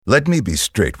Let me be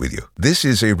straight with you. This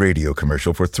is a radio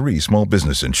commercial for 3 small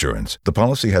business insurance. The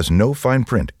policy has no fine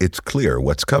print. It's clear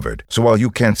what's covered. So while you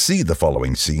can't see the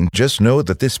following scene, just know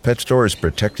that this pet store is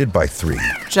protected by 3.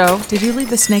 Joe, did you leave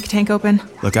the snake tank open?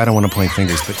 Look, I don't want to point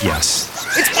fingers, but yes.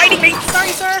 It's biting me!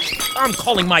 Sorry, sir. I'm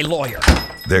calling my lawyer.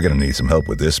 They're going to need some help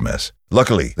with this mess.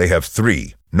 Luckily, they have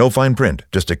 3. No fine print,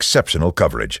 just exceptional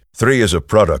coverage. 3 is a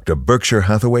product of Berkshire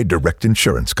Hathaway Direct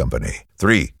Insurance Company.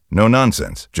 3, no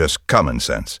nonsense, just common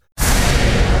sense.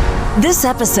 This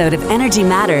episode of Energy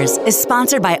Matters is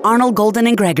sponsored by Arnold Golden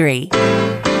and Gregory.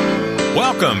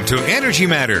 Welcome to Energy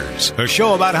Matters, a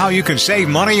show about how you can save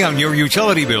money on your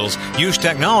utility bills, use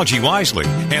technology wisely,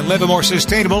 and live a more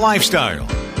sustainable lifestyle.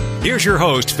 Here's your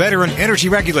host, veteran energy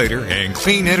regulator and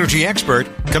clean energy expert,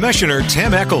 Commissioner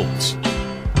Tim Echols.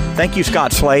 Thank you,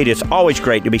 Scott Slade. It's always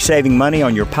great to be saving money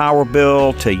on your power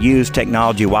bill, to use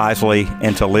technology wisely,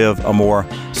 and to live a more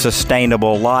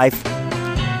sustainable life.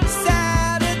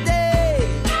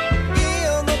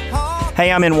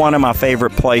 Hey, I'm in one of my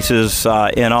favorite places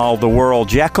in all the world,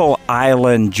 Jekyll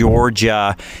Island,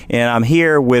 Georgia, and I'm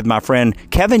here with my friend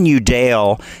Kevin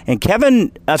Udell. And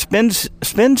Kevin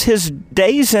spends his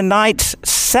days and nights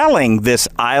selling this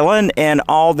island and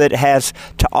all that it has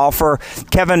to offer.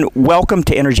 Kevin, welcome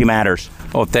to Energy Matters.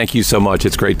 Oh, thank you so much.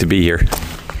 It's great to be here.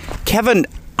 Kevin,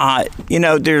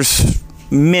 there's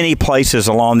many places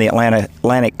along the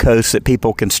Atlantic coast that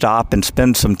people can stop and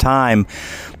spend some time.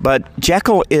 But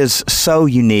Jekyll is so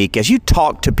unique. As you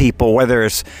talk to people, whether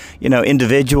it's,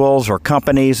 individuals or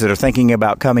companies that are thinking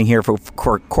about coming here for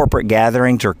corporate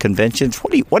gatherings or conventions,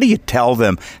 what do you tell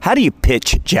them? How do you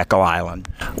pitch Jekyll Island?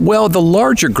 Well, the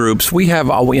larger groups, we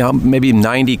have maybe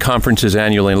 90 conferences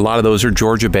annually, and a lot of those are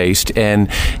Georgia-based, and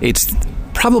it's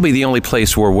probably the only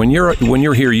place where when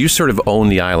you're here, you sort of own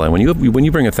the island. When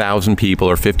you bring 1,000 people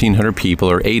or 1,500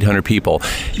 people or 800 people,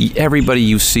 everybody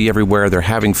you see everywhere, they're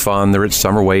having fun. They're at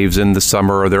summer waves in the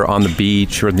summer, or they're on the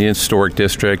beach or in the historic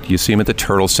district. You see them at the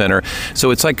Turtle Center. So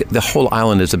it's like the whole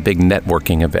island is a big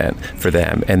networking event for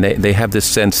them, and they have this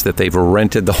sense that they've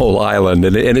rented the whole island,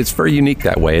 and it's very unique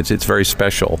that way. It's very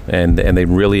special, and they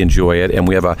really enjoy it. And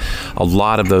we have a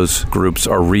lot of those groups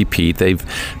are repeat. They've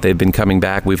been coming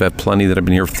back. We've had plenty that have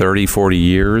been here 30, 40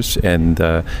 years, and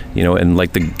and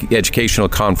like the educational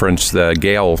conference, the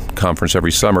Gale conference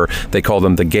every summer, they call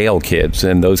them the Gale kids,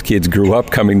 and those kids grew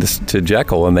up coming to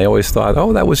Jekyll, and they always thought,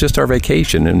 oh, that was just our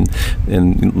vacation,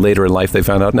 and later in life they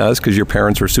found out, no, it's because your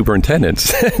parents were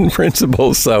superintendents and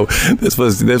principals, so this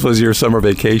was your summer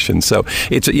vacation. So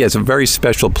it's a very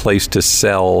special place to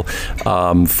sell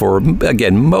for,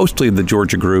 again, mostly the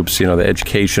Georgia groups, the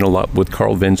educational with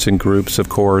Carl Vincent groups, of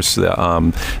course,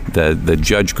 the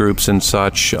judge groups and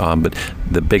such, but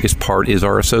the biggest part is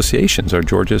our associations, our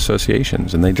Georgia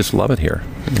associations, and they just love it here.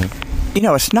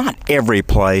 It's not every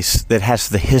place that has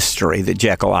the history that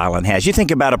Jekyll Island has. You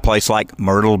think about a place like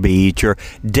Myrtle Beach or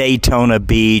Daytona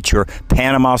Beach or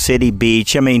Panama City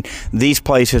Beach. I mean, these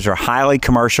places are highly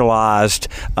commercialized.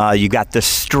 You've got the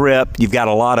Strip. You've got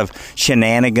a lot of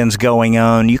shenanigans going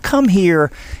on. You come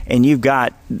here and you've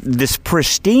got this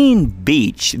pristine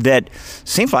beach that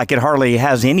seems like it hardly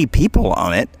has any people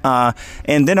on it.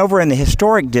 And then over in the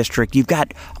historic district, you've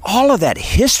got all of that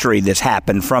history that's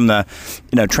happened from the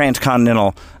transcontinental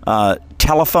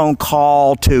telephone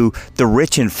call to the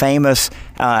rich and famous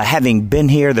having been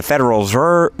here, the Federal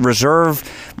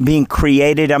Reserve being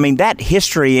created. I mean, that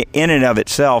history in and of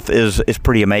itself is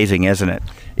pretty amazing, isn't it?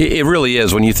 It really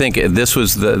is. When you think this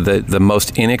was the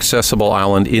most inaccessible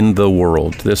island in the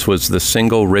world. This was the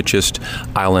single richest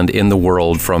island in the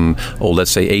world from,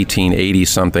 let's say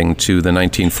 1880-something to the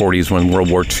 1940s when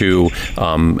World War II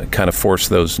kind of forced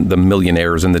the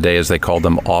millionaires in the day, as they called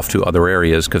them, off to other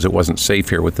areas because it wasn't safe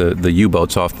here with the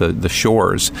U-boats off the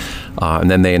shores. And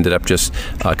then they ended up just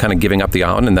kind of giving up the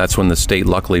island, and that's when the state,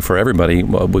 luckily for everybody,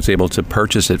 was able to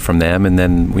purchase it from them. And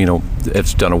then,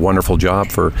 it's done a wonderful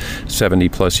job for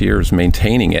 70-plus years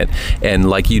maintaining it. And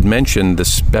like you'd mentioned, the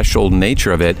special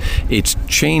nature of it, it's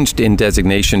changed in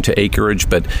designation to acreage,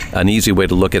 but an easy way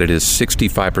to look at it is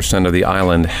 65% of the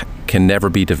island can never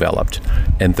be developed,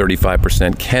 and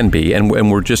 35% can be, and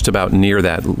we're just about near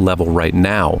that level right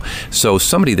now. So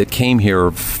somebody that came here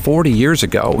 40 years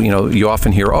ago, you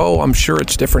often hear, oh, I'm sure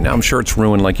it's different now, I'm sure it's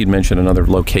ruined, like you'd mentioned, another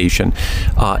location.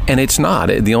 And it's not.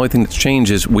 The only thing that's changed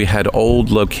is we had old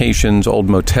locations, old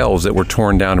motels that were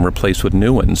torn down and replaced with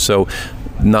new ones. So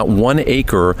not 1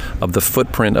 acre of the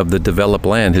footprint of the developed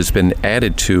land has been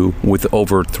added to with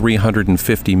over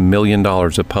 $350 million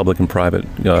of public and private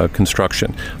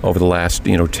construction over the last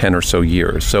 10 or so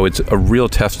years. So it's a real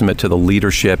testament to the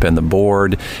leadership and the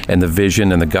board and the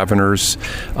vision and the governors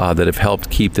that have helped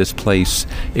keep this place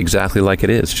exactly like it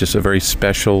is. Just a very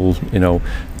special,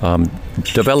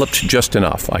 developed just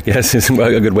enough, I guess is a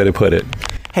good way to put it.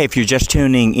 Hey, if you're just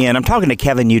tuning in, I'm talking to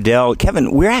Kevin Udell.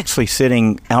 Kevin, we're actually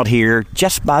sitting out here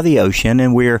just by the ocean,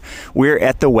 and we're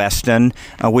at the Westin,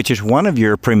 which is one of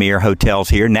your premier hotels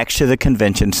here next to the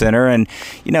convention center. And,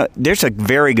 there's a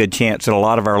very good chance that a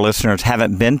lot of our listeners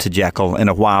haven't been to Jekyll in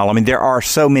a while. I mean, there are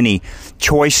so many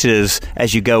choices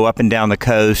as you go up and down the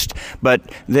coast, but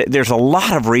there's a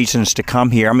lot of reasons to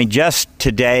come here. I mean, just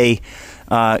today,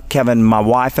 Kevin, my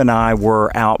wife and I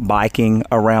were out biking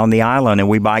around the island, and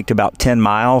we biked about 10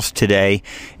 miles today.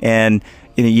 And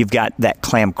you've got that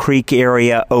Clam Creek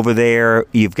area over there.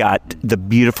 You've got the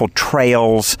beautiful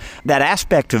trails. That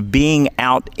aspect of being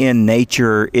out in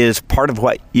nature is part of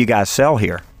what you guys sell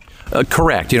here.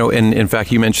 Correct. And in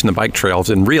fact, you mentioned the bike trails,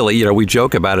 and really, we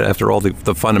joke about it after all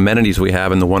the fun amenities we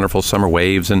have and the wonderful summer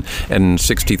waves and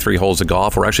 63 holes of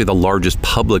golf. We're actually the largest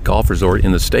public golf resort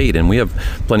in the state, and we have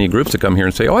plenty of groups that come here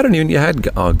and say, I didn't even know you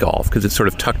had golf, because it's sort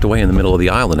of tucked away in the middle of the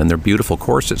island, and they're beautiful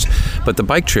courses. But the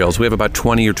bike trails, we have about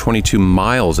 20 or 22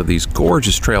 miles of these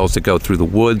gorgeous trails that go through the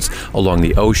woods, along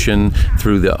the ocean,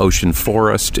 through the ocean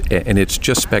forest, and it's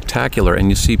just spectacular. And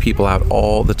you see people out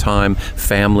all the time,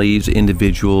 families,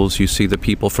 individuals. You see the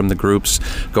people from the groups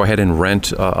go ahead and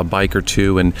rent a bike or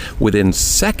two, and within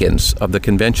seconds of the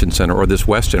convention center or this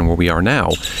Westin where we are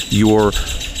now, you're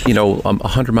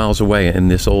 100 miles away in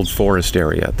this old forest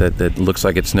area that looks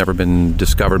like it's never been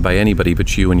discovered by anybody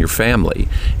but you and your family.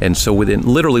 And so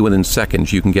literally within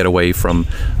seconds you can get away from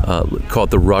call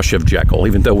it the rush of Jekyll,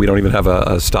 even though we don't even have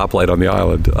a stoplight on the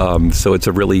island. So it's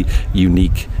a really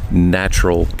unique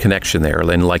natural connection there.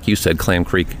 And like you said, Clam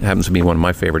Creek happens to be one of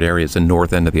my favorite areas. The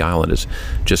north end of the island is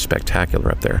just spectacular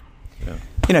up there.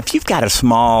 Yeah. If you've got a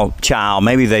small child,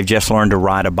 maybe they've just learned to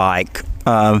ride a bike.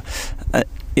 I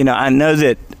know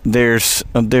that there's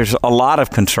a lot of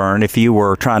concern if you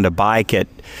were trying to bike it,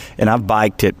 and I've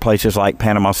biked at places like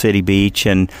Panama City Beach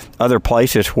and other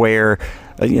places where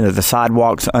the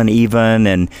sidewalk's uneven,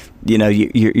 and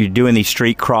you're doing these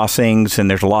street crossings, and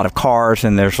there's a lot of cars,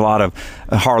 and there's a lot of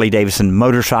Harley Davidson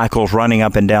motorcycles running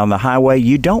up and down the highway.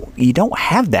 You don't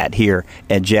have that here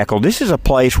at Jekyll. This is a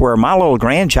place where my little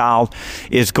grandchild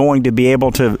is going to be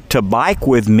able to bike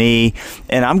with me,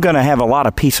 and I'm going to have a lot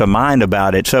of peace of mind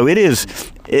about it. So it is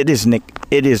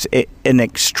an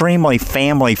extremely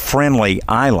family friendly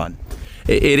island.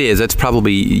 It is. That's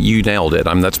probably, you nailed it.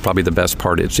 That's probably the best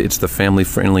part. It's the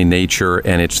family-friendly nature,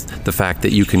 and it's the fact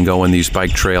that you can go on these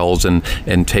bike trails and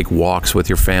take walks with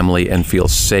your family and feel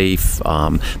safe.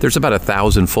 There's about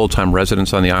 1,000 full-time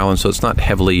residents on the island, so it's not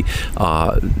heavily,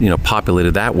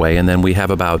 populated that way. And then we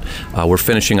have we're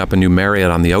finishing up a new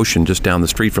Marriott on the ocean just down the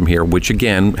street from here, which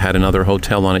again had another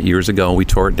hotel on it years ago. We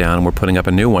tore it down, and we're putting up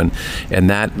a new one,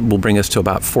 and that will bring us to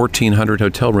about 1,400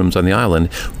 hotel rooms on the island.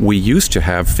 We used to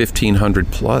have 1,500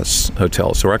 plus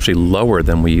hotels, so we're actually lower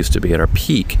than we used to be at our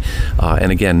peak.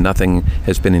 And again, nothing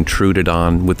has been intruded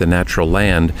on with the natural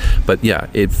land. But yeah,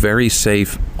 it's very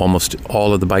safe. Almost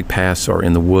all of the bike paths are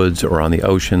in the woods or on the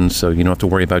ocean, so you don't have to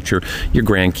worry about your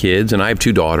grandkids. And I have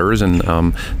 2 daughters, and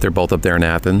they're both up there in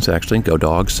Athens, actually. Go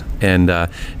Dogs! And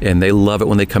they love it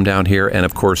when they come down here. And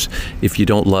of course, if you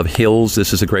don't love hills,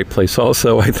 this is a great place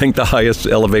also. I think the highest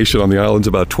elevation on the island is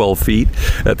about 12 feet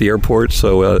at the airport,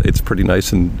 so it's pretty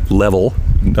nice and level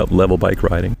bike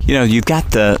riding. You've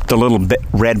got the little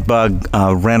red bug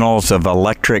rentals of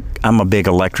electric. I'm a big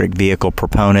electric vehicle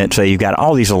proponent, so you've got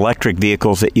all these electric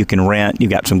vehicles that you can rent.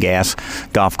 You've got some gas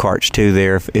golf carts too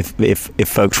there if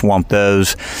folks want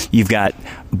those. You've got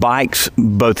bikes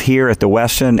both here at the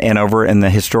Westin and over in the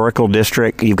historical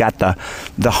district. You've got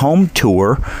the home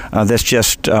tour that's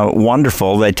just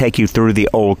wonderful. They take you through the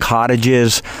old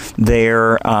cottages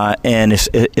there, and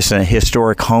it's a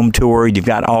historic home tour. You've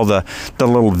got all the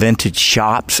little vintage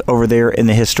shops over there in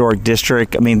the historic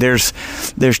district. I mean, there's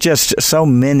just so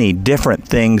many different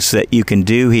things that you can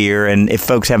do here, and if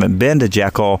folks haven't been to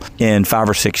Jekyll in 5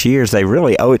 or 6 years, they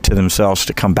really owe it to themselves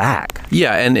to come back.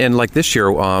 Yeah, and like this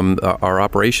year, our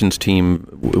operations operations team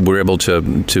were able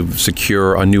to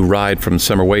secure a new ride from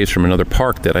Summer Waves from another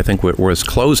park that I think was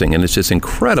closing. And it's this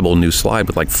incredible new slide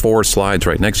with like 4 slides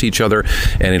right next to each other,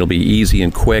 and it'll be easy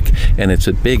and quick. And it's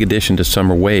a big addition to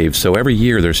Summer Waves. So every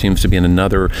year there seems to be a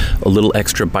little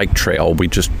extra bike trail. We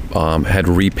just had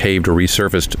repaved or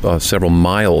resurfaced several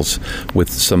miles with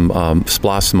some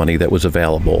SPLOST money that was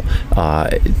available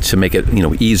to make it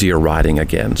easier riding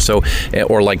again. So,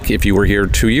 or like if you were here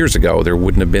 2 years ago, there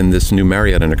wouldn't have been this new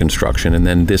Marriott under construction, and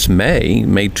then this May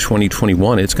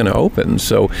 2021, it's going to open.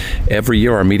 So every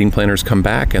year our meeting planners come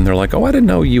back and they're like, oh, I didn't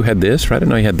know you had this, or I didn't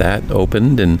know you had that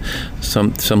opened, and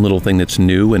some little thing that's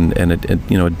new and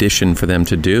addition for them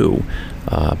to do.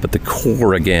 But the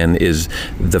core, again, is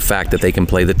the fact that they can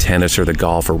play the tennis or the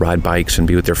golf or ride bikes and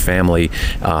be with their family.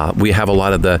 We have a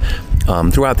lot of the,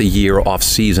 throughout the year,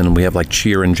 off-season, we have like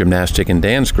cheer and gymnastic and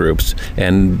dance groups.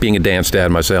 And being a dance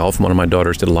dad myself, one of my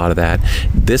daughters did a lot of that.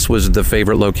 This was the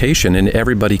favorite location, and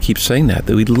everybody keeps saying that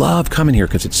we love coming here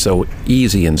because it's so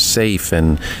easy and safe,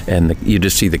 and you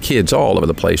just see the kids all over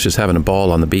the place just having a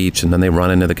ball on the beach, and then they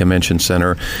run into the convention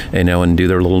center, and do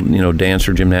their little, dance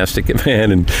or gymnastic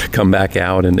event and come back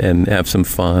out and have some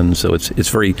fun. So it's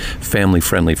very family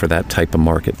friendly for that type of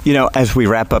market. As we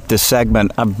wrap up this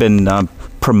segment, I've been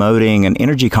promoting an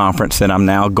energy conference that I'm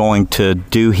now going to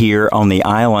do here on the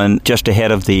island just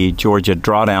ahead of the Georgia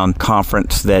Drawdown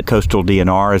Conference that Coastal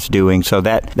DNR is doing. So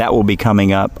that will be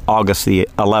coming up August the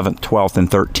 11th, 12th, and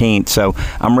 13th. So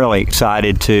I'm really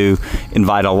excited to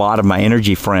invite a lot of my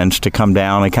energy friends to come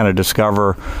down and kind of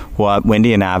discover what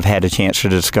Wendy and I have had a chance to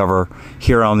discover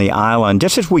here on the island.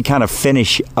 Just as we kind of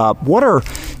finish up, what are,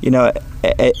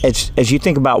 as you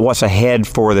think about what's ahead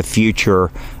for the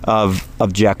future of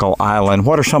Jekyll Island,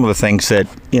 what are some of the things that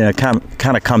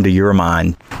kind of come to your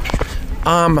mind?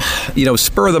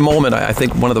 Spur of the moment, I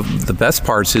think one of the best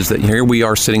parts is that here we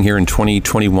are sitting here in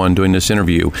 2021 doing this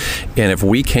interview, and if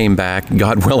we came back,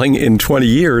 God willing, in 20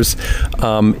 years,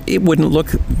 it wouldn't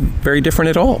look very different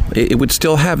at all. It would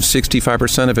still have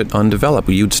 65% of it undeveloped.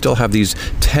 You'd still have these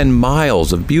 10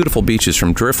 miles of beautiful beaches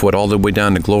from Driftwood all the way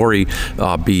down to Glory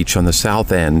Beach on the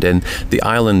south end, and the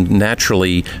island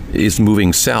naturally is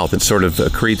moving south. It sort of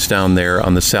accretes down there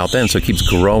on the south end, so it keeps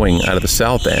growing out of the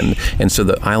south end, and so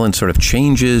the island sort of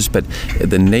changes, but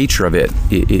the nature of it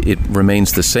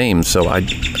remains the same. So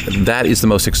that is the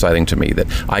most exciting to me, that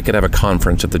I could have a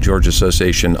conference at the Georgia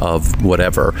Association of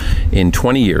whatever in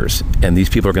 20 years, and these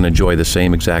people are going to enjoy the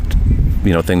same exact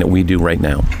thing that we do right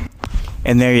now.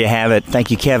 And there you have it. Thank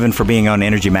you, Kevin, for being on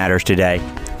Energy Matters today.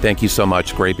 Thank you so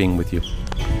much. Great being with you.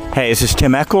 Hey, this is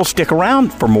Tim Echols. Stick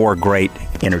around for more great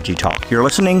energy talk. You're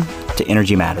listening to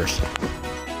Energy Matters.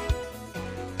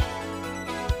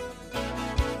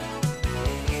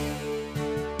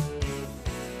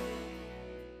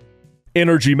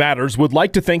 Energy Matters would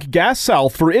like to thank Gas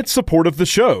South for its support of the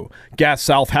show. Gas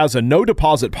South has a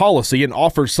no-deposit policy and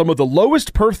offers some of the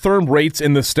lowest per-therm rates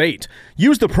in the state.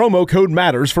 Use the promo code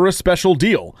MATTERS for a special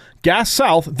deal. Gas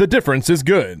South, the difference is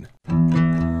good.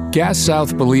 Gas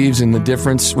South believes in the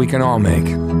difference we can all make,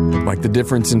 like the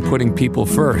difference in putting people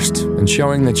first and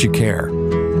showing that you care.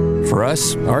 For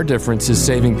us, our difference is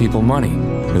saving people money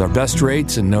with our best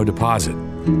rates and no deposit,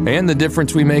 and the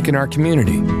difference we make in our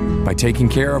community by taking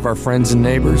care of our friends and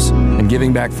neighbors and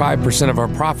giving back 5% of our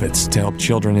profits to help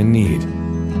children in need.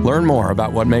 Learn more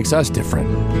about what makes us different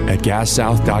at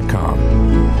gassouth.com.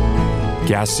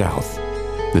 Gas South.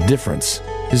 The difference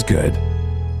is good.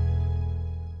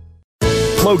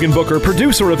 Logan Booker,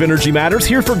 producer of Energy Matters,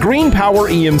 here for Green Power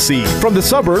EMC. From the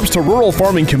suburbs to rural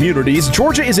farming communities,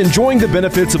 Georgia is enjoying the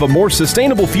benefits of a more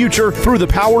sustainable future through the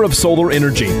power of solar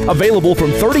energy. Available from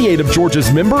 38 of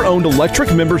Georgia's member-owned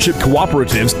electric membership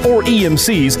cooperatives, or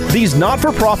EMCs, these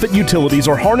not-for-profit utilities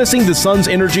are harnessing the sun's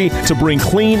energy to bring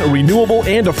clean, renewable,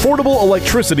 and affordable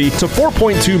electricity to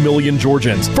 4.2 million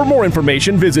Georgians. For more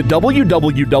information, visit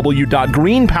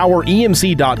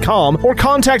www.greenpoweremc.com or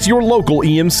contact your local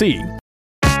EMC.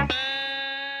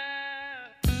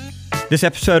 This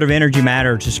episode of Energy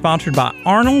Matters is sponsored by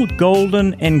Arnold,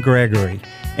 Golden, and Gregory,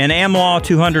 an AmLaw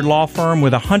 200 law firm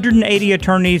with 180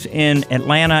 attorneys in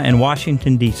Atlanta and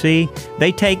Washington, D.C.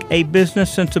 They take a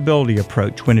business sensibility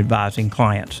approach when advising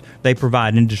clients. They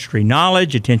provide industry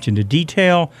knowledge, attention to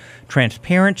detail,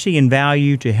 transparency, and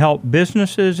value to help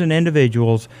businesses and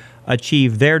individuals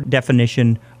achieve their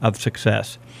definition of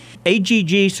success.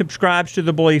 AGG subscribes to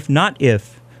the belief not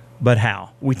if, but how.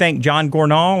 We thank John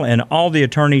Gornall and all the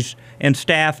attorneys and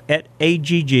staff at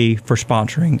AGG for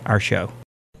sponsoring our show.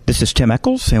 This is Tim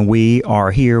Echols, and we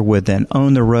are here with an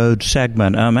On the Road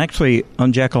segment. I'm actually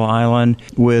on Jekyll Island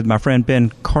with my friend Ben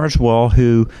Carswell,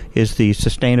 who is the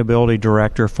Sustainability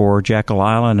Director for Jekyll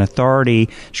Island Authority.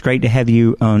 It's great to have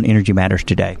you on Energy Matters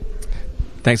today.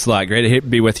 Thanks a lot. Great to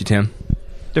be with you, Tim.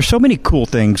 There's so many cool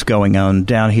things going on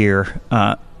down here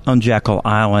on Jekyll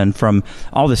Island, from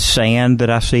all the sand that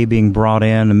I see being brought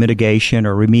in, the mitigation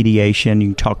or remediation. You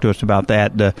can talk to us about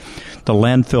that. The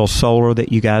landfill solar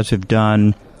that you guys have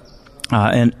done,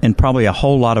 and probably a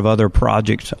whole lot of other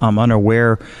projects I'm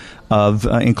unaware of,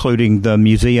 including the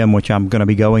museum, which I'm going to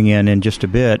be going in just a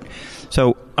bit.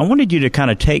 So I wanted you to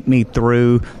kind of take me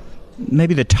through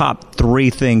maybe the top three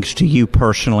things to you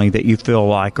personally that you feel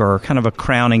like are kind of a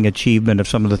crowning achievement of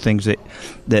some of the things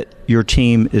that your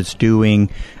team is doing,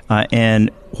 and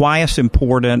why it's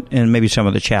important, and maybe some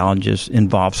of the challenges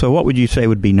involved. So what would you say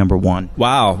would be number one?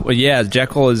 Wow. Well, yeah,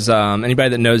 Jekyll is, anybody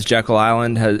that knows Jekyll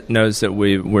Island knows that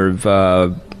we've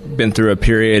been through a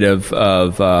period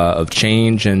of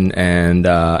change and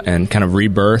kind of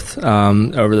rebirth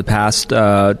over the past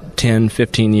 10,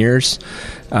 15 years.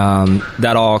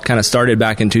 That all kind of started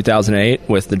back in 2008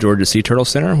 with the Georgia Sea Turtle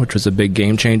Center, which was a big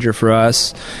game changer for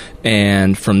us.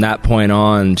 And from that point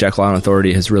on, Jekyll Island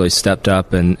Authority has really stepped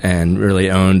up and really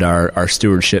owned our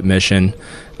stewardship mission.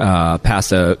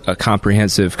 Passed a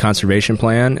comprehensive conservation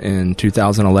plan in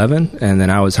 2011, and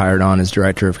then I was hired on as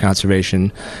Director of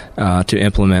Conservation to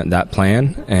implement that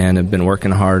plan, and have been working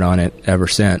hard on it ever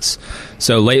since.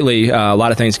 So lately, a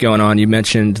lot of things going on. You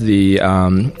mentioned the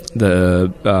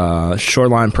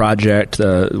shoreline project,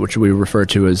 which we refer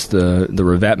to as the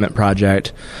revetment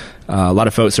project. A lot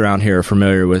of folks around here are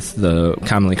familiar with the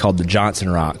commonly called the Johnson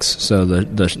Rocks. So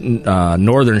the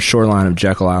northern shoreline of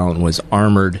Jekyll Island was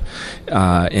armored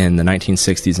in the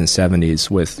 1960s and 70s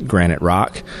with granite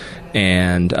rock.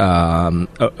 And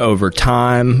over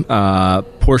time,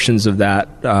 portions of that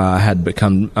had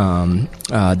become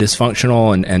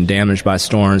dysfunctional and damaged by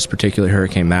storms, particularly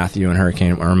Hurricane Matthew and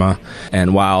Hurricane Irma.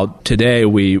 And while today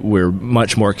we're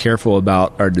much more careful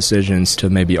about our decisions to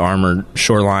maybe armor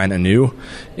shoreline anew,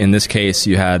 in this case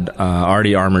you had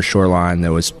already armored shoreline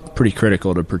that was pretty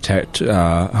critical to protect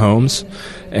homes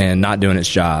and not doing its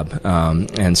job.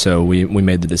 And so we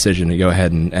made the decision to go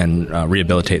ahead and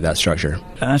rehabilitate that structure.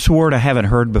 That's a word I haven't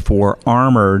heard before,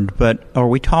 armored, but are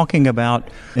we talking about,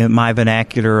 in my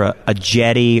vernacular, a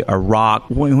jetty, a rock?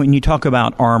 When you talk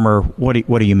about armor, what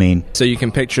do you mean? So you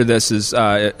can picture this as,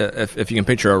 if you can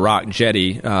picture a rock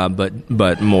jetty,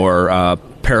 but more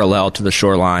parallel to the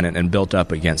shoreline and built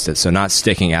up against it, so not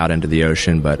sticking out into the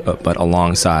ocean, but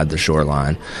alongside the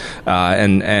shoreline.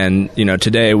 And you know,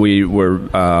 today we're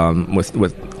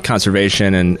with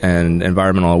conservation and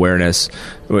environmental awareness,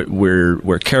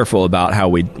 we're careful about how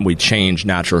we change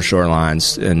natural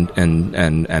shorelines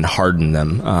and harden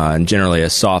them. And generally, a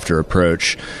softer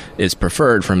approach is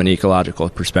preferred from an ecological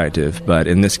perspective. But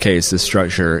in this case, this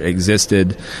structure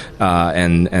existed,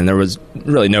 and there was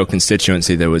really no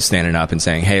constituency that was standing up and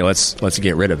saying, "Hey, let's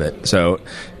get rid of it." So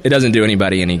it doesn't do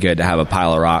anybody any good to have a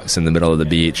pile of rocks in the middle of the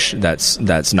beach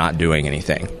that's not doing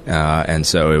anything. And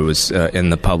so it was in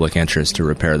the public interest to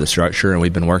repair the structure, and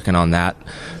we've been working on that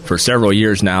for several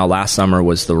years now. Last summer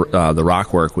was the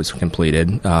rock work was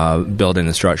completed, building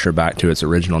the structure back to its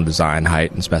original design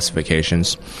height and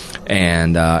specifications.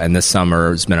 And this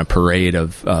summer has been a parade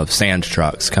of sand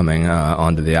trucks coming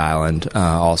onto the island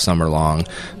all summer long,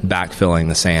 backfilling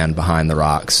the sand behind the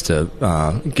rocks to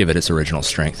give it its original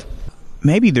strength.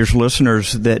 Maybe there's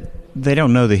listeners that they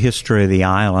don't know the history of the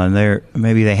island.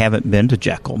 Maybe they haven't been to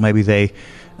Jekyll. Maybe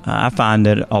I find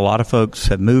that a lot of folks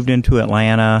have moved into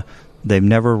Atlanta. They've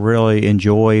never really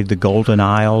enjoyed the Golden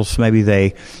Isles. Maybe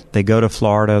they go to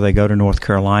Florida, they go to North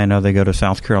Carolina, they go to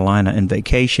South Carolina and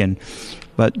vacation.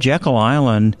 But Jekyll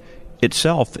Island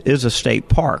itself is a state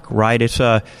park, right? It's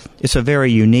a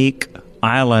very unique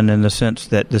island in the sense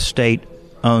that the state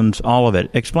owns all of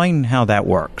it. Explain how that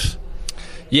works.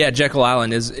 Yeah, Jekyll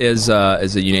Island is a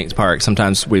unique park.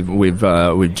 Sometimes we've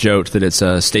joked that it's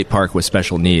a state park with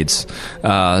special needs.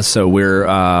 So we're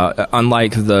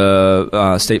unlike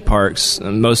the state parks.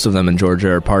 Most of them in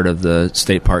Georgia are part of the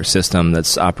state park system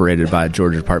that's operated by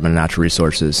Georgia Department of Natural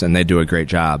Resources, and they do a great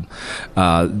job.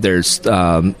 There's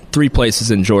 3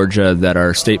 places in Georgia that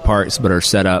are state parks, but are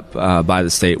set up by the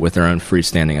state with their own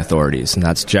freestanding authorities, and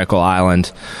that's Jekyll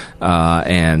Island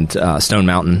and Stone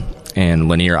Mountain and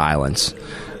Lanier Islands.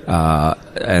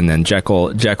 And then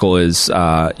Jekyll is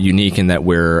unique in that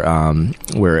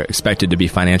we're expected to be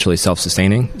financially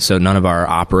self-sustaining. So none of our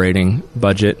operating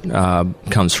budget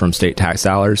comes from state tax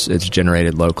dollars. It's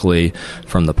generated locally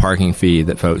from the parking fee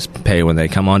that folks pay when they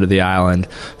come onto the island,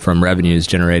 from revenues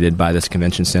generated by this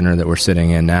convention center that we're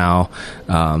sitting in now,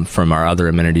 from our other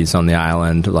amenities on the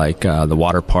island, like the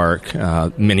water park,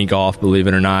 mini golf, believe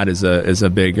it or not, is a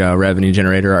big revenue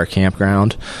generator. Our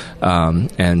campground,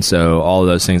 and so all of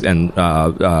those things, and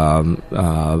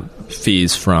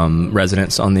fees from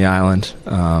residents on the island,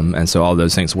 and so all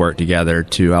those things work together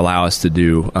to allow us to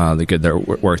do the good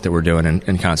work that we're doing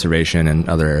in conservation and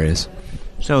other areas.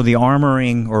 So the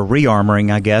armoring or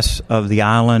re-armoring, I guess, of the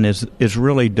island is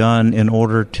really done in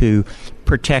order to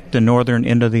protect the northern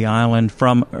end of the island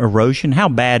from erosion. How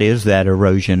bad is that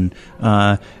erosion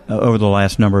over the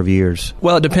last number of years?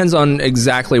 Well, it depends on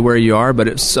exactly where you are, but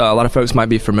it's a lot of folks might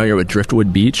be familiar with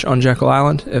Driftwood Beach on Jekyll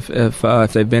Island if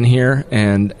they've been here,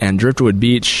 and Driftwood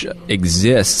Beach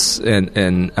exists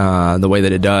in the way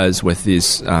that it does with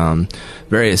these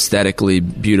very aesthetically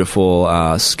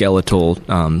beautiful skeletal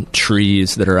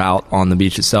trees that are out on the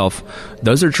beach itself.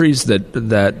 Those are trees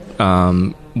that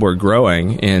were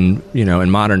growing in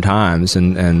modern times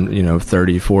and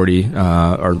 30, 40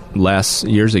 or less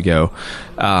years ago,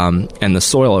 and the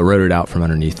soil eroded out from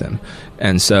underneath them,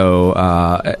 and so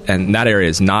and that area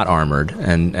is not armored,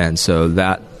 and so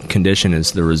that condition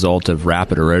is the result of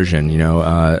rapid erosion,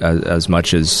 as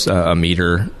much as a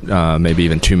meter, maybe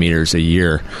even 2 meters a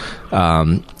year,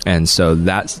 and so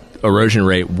that erosion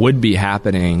rate would be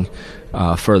happening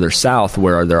further south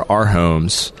where there are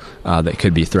homes that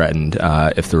could be threatened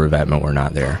if the revetment were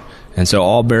not there. And so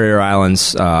all barrier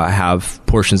islands have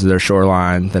portions of their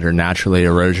shoreline that are naturally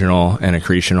erosional and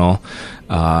accretional,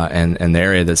 and the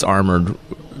area that's armored,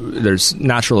 there's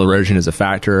natural erosion as a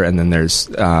factor, and then there's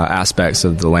aspects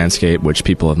of the landscape which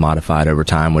people have modified over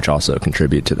time which also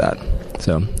contribute to that.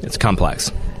 So it's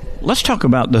complex. Let's talk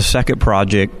about the second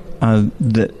project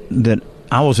that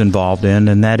I was involved in,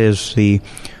 and that is the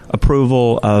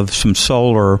approval of some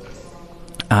solar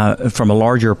from a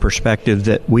larger perspective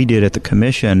that we did at the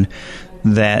commission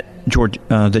that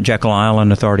the Jekyll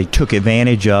Island Authority took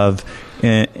advantage of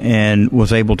and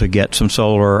was able to get some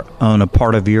solar on a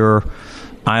part of your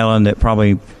island that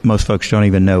probably most folks don't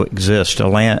even know exists,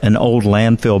 an old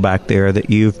landfill back there that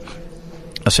you've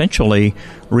essentially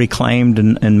reclaimed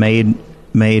and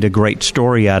made a great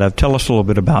story out of. Tell us a little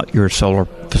bit about your solar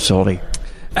facility.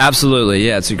 Absolutely,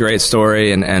 yeah, it's a great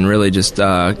story, and really just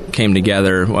came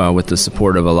together with the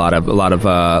support of a lot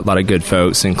of good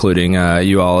folks, including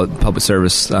you all at Public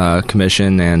Service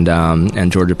Commission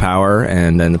and Georgia Power,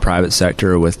 and then the private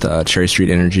sector with Cherry Street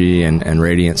Energy and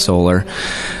Radiant Solar.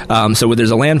 So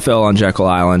there's a landfill on Jekyll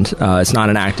Island. It's not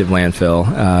an active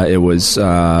landfill. It was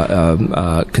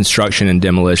construction and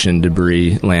demolition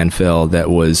debris landfill that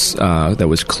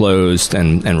was closed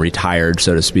and retired,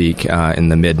 so to speak, in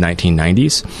the mid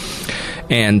 1990s.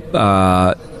 And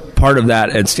part of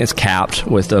that, it's capped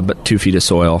with about 2 feet of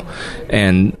soil,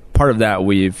 and part of that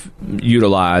we've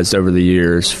utilized over the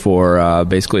years for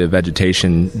basically a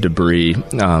vegetation debris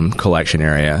collection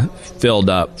area,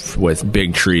 filled up with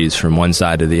big trees from one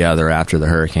side to the other after the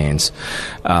hurricanes.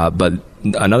 But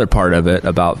another part of it,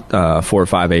 about 4 or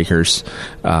 5 acres,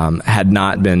 had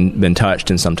not been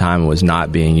touched in some time and was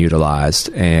not being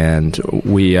utilized. And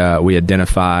we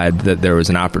identified that there was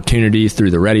an opportunity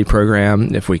through the READY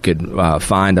program, if we could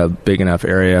find a big enough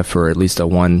area for at least a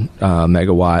 1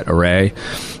 megawatt array,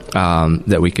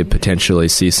 that we could potentially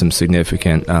see some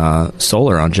significant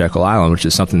solar on Jekyll Island, which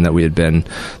is something that we had been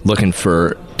looking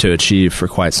to achieve for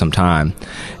quite some time.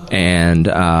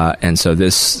 And so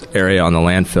this area on the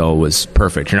landfill was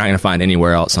perfect. You're not going to find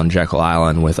anywhere else on Jekyll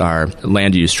Island with our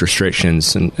land use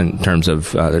restrictions in terms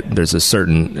of there's a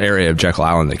certain area of Jekyll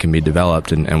Island that can be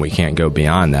developed, and we can't go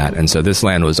beyond that. And so this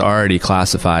land was already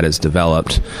classified as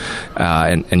developed,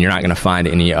 and you're not going to find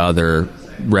any other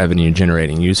revenue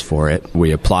generating use for it.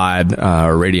 We applied,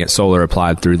 Radiant Solar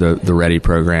applied through the READY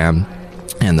program,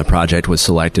 and the project was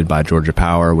selected by Georgia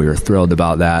Power. We were thrilled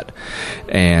about that,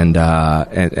 and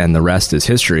the rest is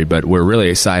history. But we're really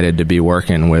excited to be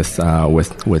working with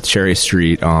Cherry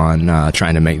Street on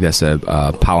trying to make this a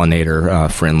pollinator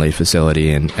friendly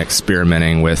facility, and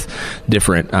experimenting with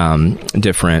different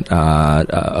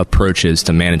approaches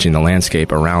to managing the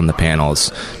landscape around the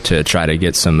panels to try to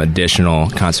get some additional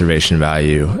conservation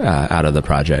value out of the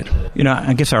project.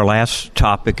 I guess our last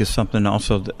topic is something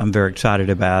also that I'm very excited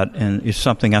about, and it's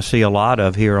something I see a lot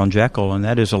of here on Jekyll, and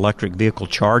that is electric vehicle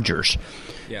chargers.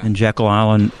 Yeah. And Jekyll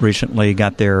Island recently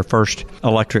got their first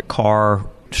electric car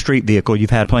street vehicle. You've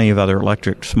had plenty of other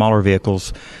electric, smaller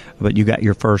vehicles, but you got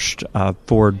your first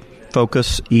Ford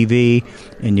Focus EV,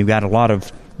 and you've got a lot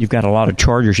of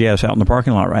chargers, yes, out in the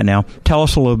parking lot right now. Tell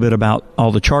us a little bit about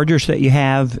all the chargers that you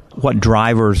have, what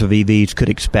drivers of EVs could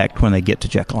expect when they get to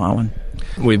Jekyll Island.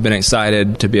 We've been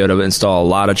excited to be able to install a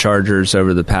lot of chargers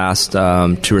over the past 2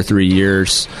 or 3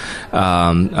 years.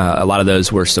 A lot of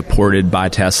those were supported by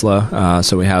Tesla.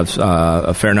 So we have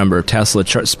a fair number of Tesla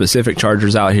specific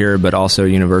chargers out here, but also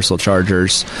universal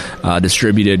chargers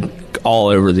distributed all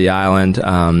over the island.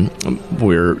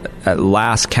 We're at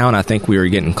last count, I think we were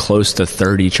getting close to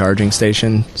 30 charging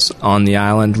stations on the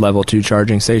island, level 2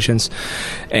 charging stations.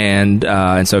 And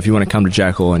so if you want to come to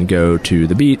Jekyll and go to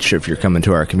the beach, if you're coming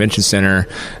to our convention center,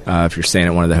 if you're staying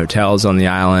at one of the hotels on the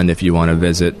island, if you want to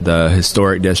visit the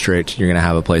historic district, you're going to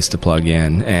have a place to plug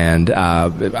in. And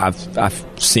I've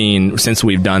seen, since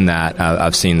we've done that,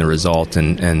 I've seen the result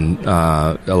in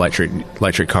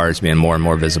electric cars being more and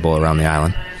more visible around the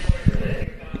island.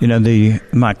 You know,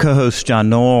 my co-host John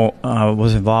Noel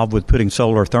was involved with putting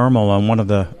solar thermal on one of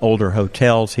the older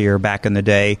hotels here back in the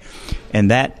day, and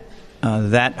that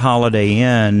Holiday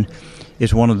Inn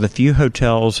is one of the few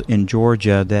hotels in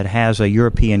Georgia that has a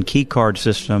European key card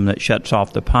system that shuts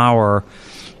off the power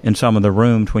in some of the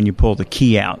rooms when you pull the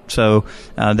key out. So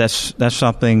that's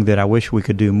something that I wish we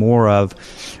could do more of,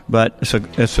 but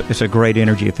it's a great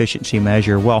energy efficiency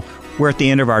measure. Well, we're at the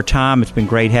end of our time. It's been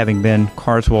great having Ben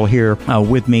Carswell here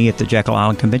with me at the Jekyll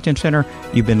Island Convention Center.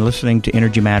 You've been listening to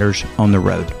Energy Matters on the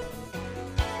Road.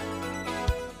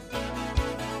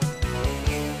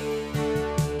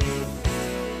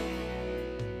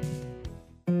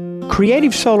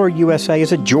 Creative Solar USA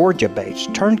is a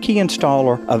Georgia-based turnkey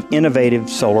installer of innovative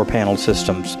solar panel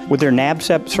systems. With their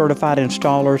NABCEP certified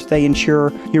installers, they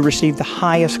ensure you receive the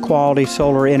highest quality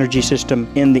solar energy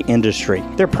system in the industry.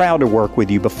 They're proud to work with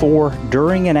you before,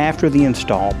 during, and after the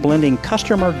install, blending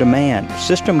customer demand,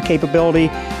 system capability,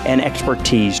 and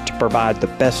expertise to provide the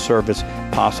best service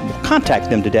possible.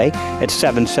 Contact them today at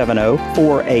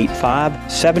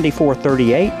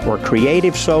 770-485-7438 or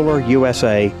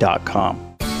creativesolarusa.com.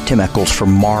 Tim Echols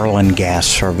from Marlin Gas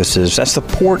Services. As the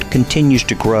port continues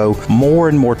to grow, more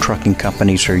and more trucking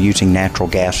companies are using natural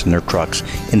gas in their trucks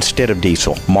instead of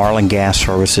diesel. Marlin Gas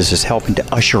Services is helping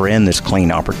to usher in this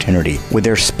clean opportunity. With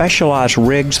their specialized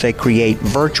rigs, they create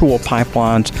virtual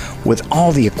pipelines with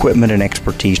all the equipment and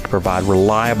expertise to provide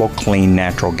reliable, clean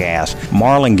natural gas.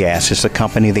 Marlin Gas is the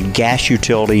company that gas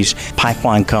utilities,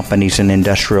 pipeline companies, and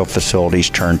industrial facilities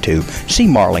turn to. See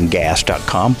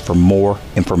marlingas.com for more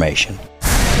information.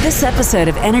 This episode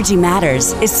of Energy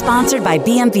Matters is sponsored by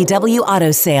BMW Auto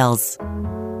Sales.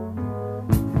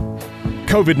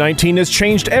 COVID-19 has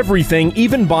changed everything,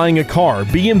 even buying a car.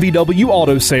 BMW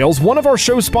Auto Sales, one of our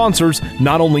show sponsors,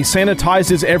 not only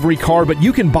sanitizes every car, but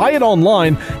you can buy it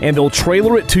online and they'll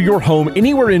trailer it to your home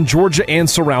anywhere in Georgia and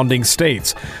surrounding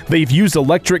states. They've used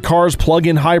electric cars,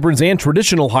 plug-in hybrids, and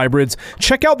traditional hybrids.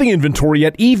 Check out the inventory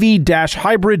at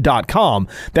ev-hybrid.com.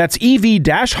 That's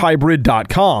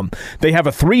ev-hybrid.com. They have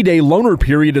a 3-day loaner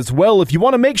period as well if you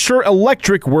want to make sure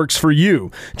electric works for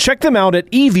you. Check them out at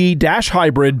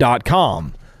ev-hybrid.com.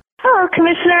 Hello,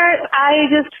 Commissioner. I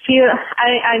just feel,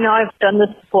 I know I've done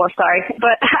this before, sorry,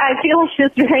 but I feel like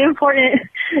it's very important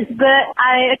that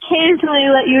I occasionally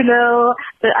let you know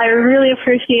that I really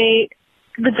appreciate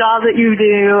the job that you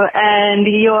do and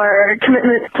your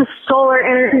commitment to solar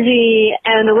energy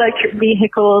and electric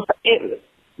vehicles. It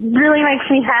really makes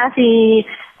me happy,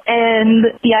 and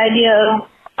the idea of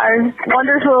our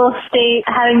wonderful state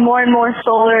having more and more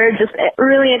solar just it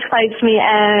really excites me,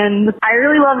 and I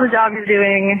really love the job you're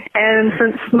doing. And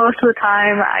since most of the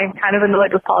time I'm kind of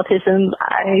annoyed with politicians,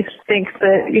 I think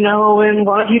that, you know, when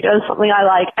one of you does something I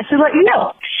like, I should let you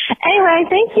know. Anyway,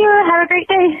 thank you. Have a great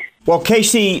day. Well,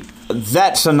 Casey,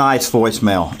 that's a nice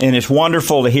voicemail, and it's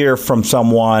wonderful to hear from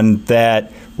someone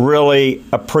that really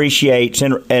appreciates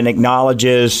and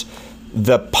acknowledges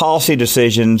the policy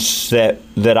decisions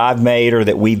that I've made or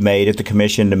that we've made at the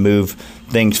Commission to move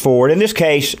things forward. In this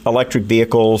case, electric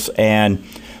vehicles and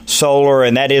solar,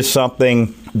 and that is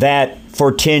something that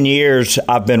for 10 years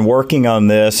I've been working on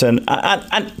this. And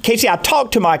Casey, I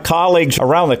talked to my colleagues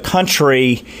around the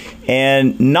country,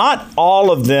 and not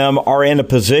all of them are in a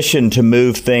position to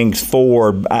move things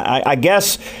forward. I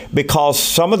guess because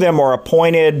some of them are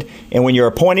appointed, and when you're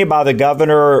appointed by the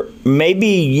governor, maybe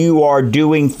you are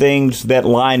doing things that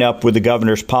line up with the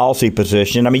governor's policy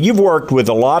position. I mean, you've worked with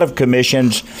a lot of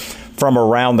commissions from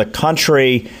around the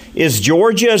country. Is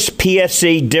Georgia's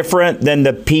PSC different than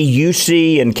the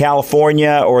PUC in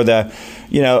California or the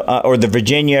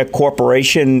Virginia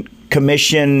Corporation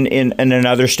Commission in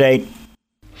another state?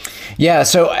 Yeah,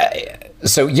 so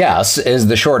yes is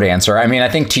the short answer. I mean, I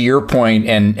think to your point,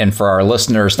 and for our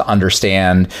listeners to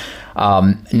understand,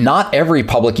 not every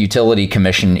public utility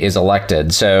commission is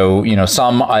elected. So,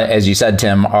 some, as you said,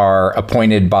 Tim, are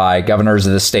appointed by governors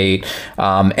of the state.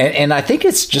 And I think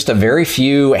it's just a very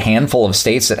few handful of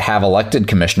states that have elected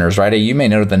commissioners, right? You may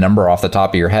know the number off the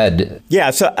top of your head.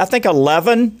 Yeah, so I think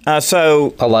 11.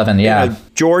 11, yeah.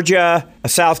 Georgia,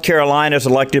 South Carolina is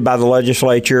elected by the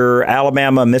legislature.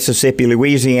 Alabama, Mississippi,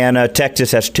 Louisiana,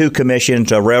 Texas has 2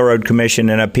 commissions, a railroad commission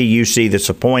and a PUC that's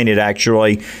appointed,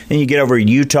 actually. Then you get over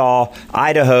Utah,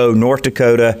 Idaho, North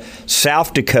Dakota,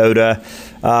 South Dakota,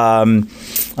 but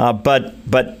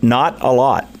not a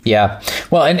lot. Yeah.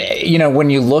 Well, and, when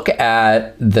you look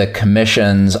at the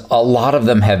commissions, a lot of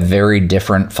them have very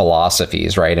different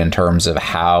philosophies, right, in terms of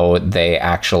how they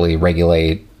actually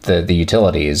regulate the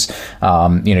utilities.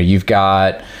 You've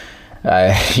got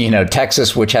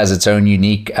Texas, which has its own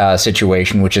unique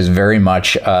situation, which is very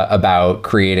much about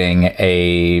creating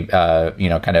a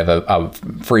kind of a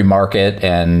free market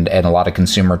and a lot of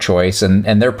consumer choice,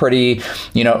 and they're pretty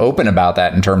open about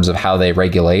that in terms of how they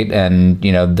regulate. And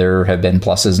there have been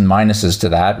pluses and minuses to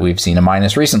that. We've seen a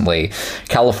minus recently.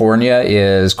 California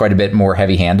is quite a bit more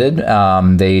heavy-handed.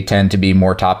 They tend to be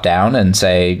more top-down and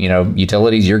say,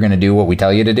 utilities, you're going to do what we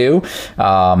tell you to do,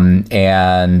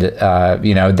 and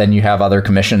then you have other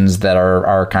commissions that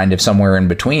are kind of somewhere in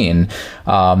between.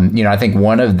 I think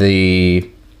one of the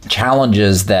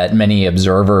challenges that many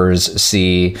observers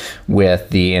see with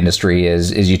the industry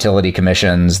is utility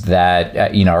commissions that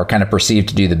are kind of perceived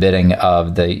to do the bidding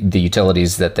of the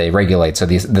utilities that they regulate. So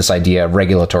this idea of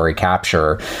regulatory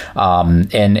capture, and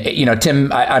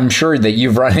Tim, I'm sure that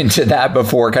you've run into that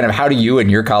before. Kind of how do you and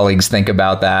your colleagues think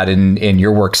about that in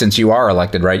your work, since you are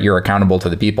elected, right? You're accountable to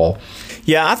the people.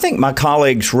 Yeah, I think my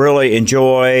colleagues really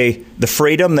enjoy the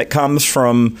freedom that comes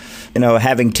from,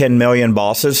 having 10 million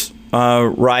bosses,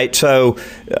 right? So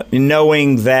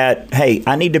knowing that, hey,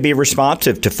 I need to be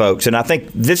responsive to folks. And I think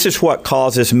this is what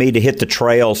causes me to hit the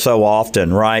trail so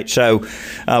often, right? So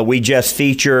we just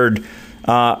featured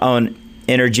on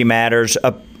Energy Matters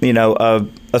a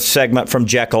segment from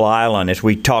Jekyll Island as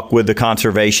we talk with the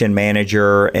conservation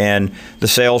manager and the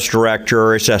sales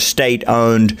director. It's a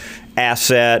state-owned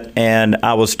asset, and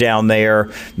I was down there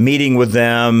meeting with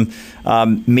them,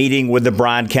 meeting with the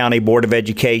Bryan County Board of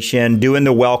Education, doing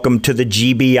the welcome to the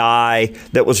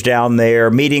GBI that was down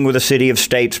there, meeting with the city of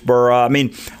Statesboro. I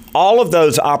mean, all of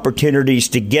those opportunities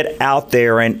to get out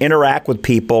there and interact with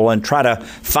people and try to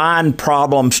find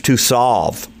problems to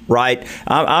solve. Right.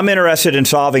 I'm interested in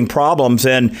solving problems.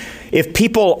 And if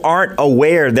people aren't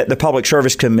aware that the Public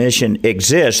Service Commission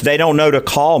exists, they don't know to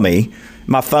call me.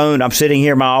 My phone, I'm sitting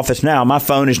here in my office now, my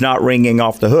phone is not ringing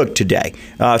off the hook today.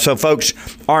 So folks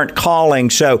aren't calling.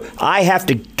 So I have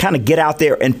to kind of get out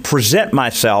there and present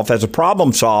myself as a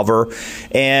problem solver.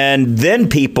 And then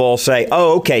people say,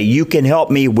 oh, okay, you can help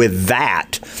me with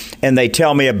that. And they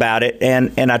tell me about it,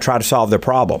 and I try to solve their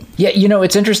problem. Yeah,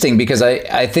 it's interesting because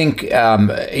I think,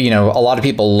 a lot of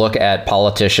people look at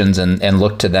politicians and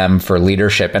look to them for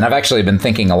leadership. And I've actually been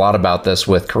thinking a lot about this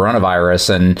with coronavirus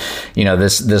and,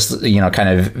 this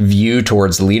kind of view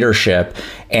towards leadership.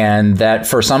 And that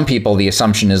for some people, the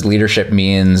assumption is leadership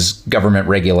means government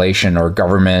regulation or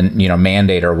government,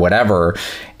 mandate or whatever.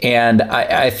 And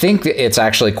I think it's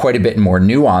actually quite a bit more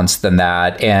nuanced than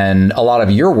that. And a lot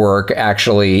of your work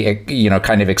actually,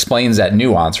 kind of explains that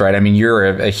nuance, right? I mean, you're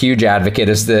a huge advocate,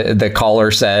 as the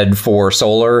caller said, for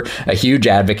solar, a huge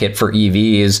advocate for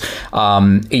EVs.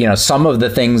 Some of the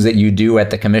things that you do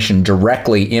at the commission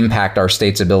directly impact our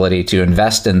state's ability to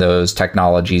invest in those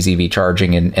technologies, EV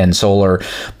charging and solar.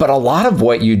 But a lot of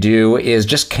what you do is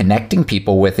just connecting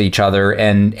people with each other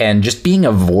and just being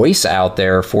a voice out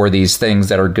there for these things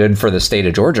that are good for the state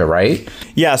of Georgia, right?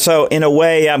 Yeah. So in a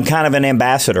way, I'm kind of an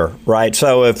ambassador, right?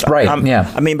 So if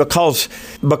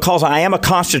because I am a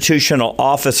constitutional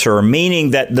officer,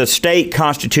 meaning that the state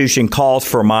constitution calls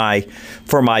for my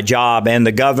job, and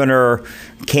the governor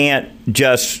can't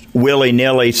just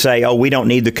willy-nilly say, oh, we don't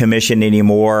need the commission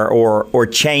anymore, or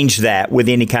change that with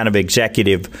any kind of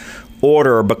executive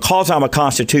order. Because I'm a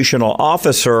constitutional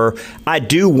officer, I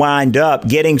do wind up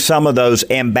getting some of those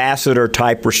ambassador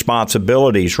type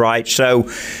responsibilities, right? So,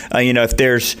 if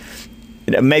there's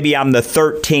maybe I'm the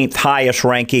 13th highest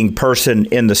ranking person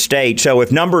in the state. So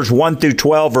if numbers 1 through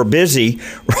 12 are busy,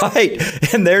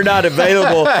 right, and they're not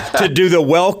available to do the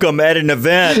welcome at an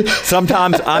event,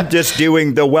 sometimes I'm just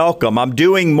doing the welcome. I'm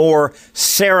doing more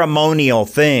ceremonial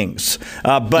things.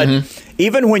 But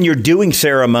even when you're doing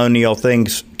ceremonial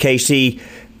things, Casey,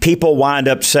 people wind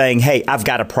up saying, hey, I've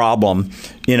got a problem.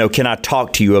 can I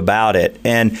talk to you about it?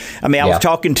 And I mean, I was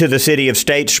talking to the city of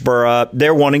Statesboro.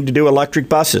 They're wanting to do electric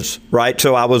buses, right?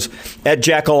 So I was at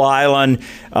Jekyll Island,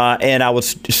 and I was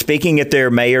speaking at their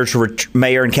mayor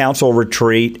and council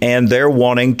retreat, and they're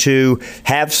wanting to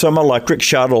have some electric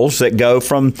shuttles that go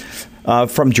from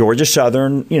Georgia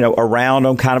Southern, around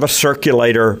on kind of a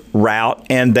circulator route,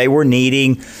 and they were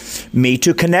needing me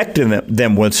to connect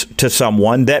them to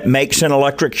someone that makes an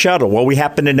electric shuttle. Well, we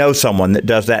happen to know someone that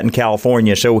does that in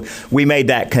California, so we made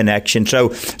that connection.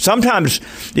 So sometimes,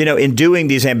 in doing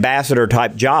these ambassador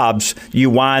type jobs, you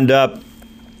wind up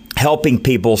helping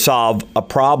people solve a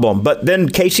problem. But then,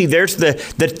 Casey, there's the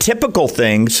typical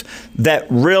things that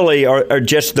really are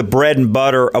just the bread and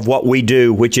butter of what we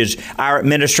do, which is our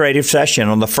administrative session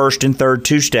on the first and third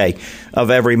Tuesday of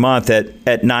every month at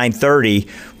 9:30,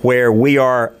 where we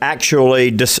are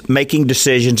actually making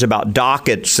decisions about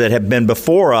dockets that have been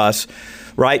before us,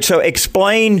 right? So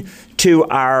explain to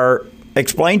our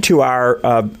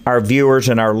viewers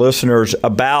and our listeners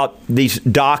about these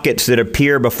dockets that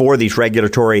appear before these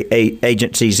regulatory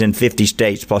agencies in 50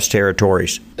 states plus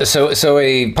territories. So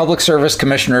a public service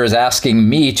commissioner is asking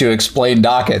me to explain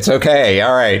dockets. Okay,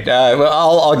 all right.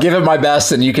 Well, I'll give it my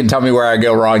best, and you can tell me where I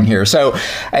go wrong here. So,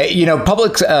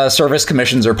 public service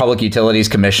commissions or public utilities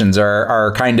commissions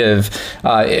are kind of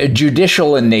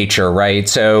judicial in nature, right?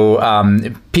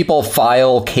 So people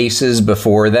file cases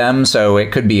before them. So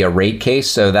it could be a rate case.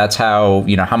 So that's how,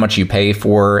 how much you pay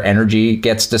for energy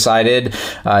gets decided.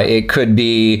 It could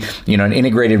be, an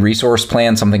integrated resource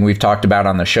plan, something we've talked about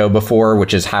on the show before,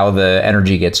 which is how the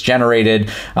energy gets generated.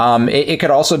 It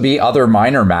could also be other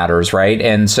minor matters, right?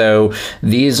 And so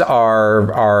these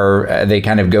they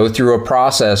kind of go through a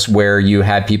process where you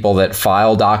have people that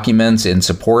file documents in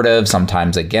support of,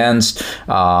 sometimes against,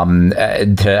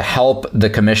 to help the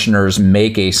commissioners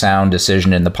make a sound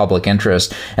decision in the public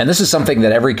interest. And this is something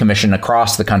that every commission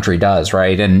across the country does,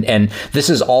 right? And this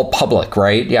is all public,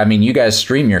 right? Yeah, I mean, you guys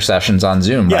stream your sessions on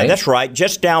Zoom, right? Yeah, that's right.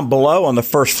 Just down below on the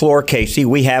first floor, Casey,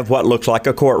 we have what looks like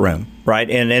a courtroom, right?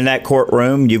 And in that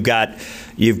courtroom, you've got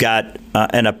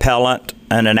an appellant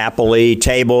and an appellee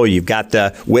table. You've got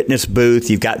the witness booth.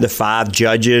 You've got the 5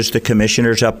 judges, the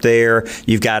commissioners up there.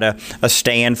 You've got a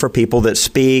stand for people that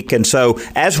speak. And so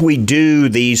as we do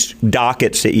these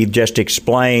dockets that you've just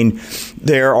explained,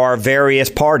 there are various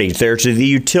parties. There's the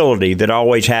utility that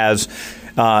always has,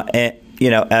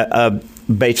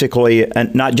 basically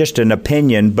not just an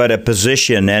opinion, but a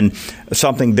position and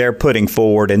something they're putting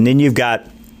forward. And then you've got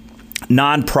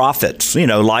nonprofits,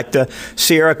 like the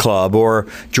Sierra Club or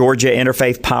Georgia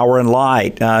Interfaith Power and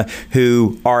Light,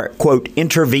 who are, quote,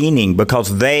 intervening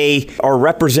because they are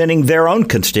representing their own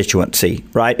constituency,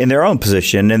 right, in their own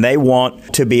position, and they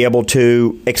want to be able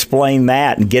to explain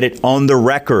that and get it on the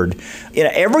record.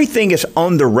 Everything is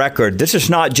on the record. This is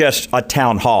not just a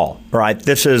town hall, right?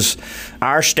 This is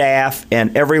our staff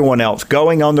and everyone else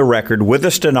going on the record with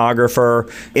a stenographer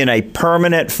in a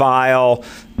permanent file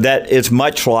that is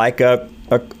much like a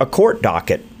court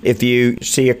docket. If you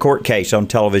see a court case on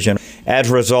television, as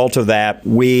a result of that,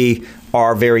 we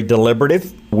are very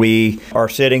deliberative. We are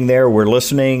sitting there, we're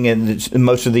listening, and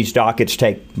most of these dockets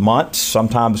take months,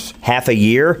 sometimes half a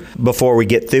year before we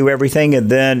get through everything. And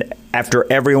then after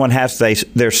everyone has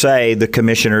their say, the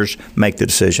commissioners make the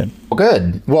decision. Well,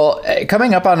 good. Well,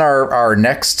 coming up on our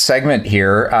next segment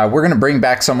here, we're going to bring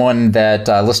back someone that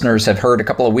listeners have heard a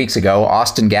couple of weeks ago,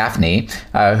 Austyn Gaffney,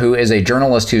 who is a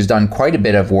journalist who's done quite a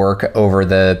bit of work over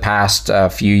the past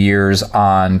few years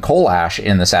on coal ash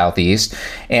in the Southeast.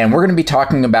 And we're going to be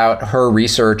talking about her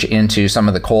research into some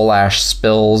of the coal ash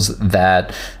spills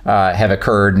that have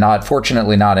occurred,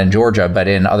 fortunately not in Georgia, but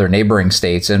in other neighboring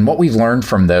states, and what we've learned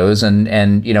from those,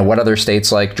 and what other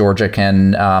states like Georgia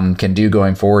can do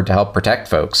going forward to help protect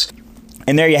folks.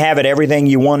 And there you have it, everything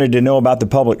you wanted to know about the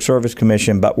Public Service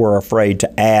Commission, but were afraid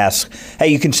to ask. Hey,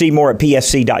 you can see more at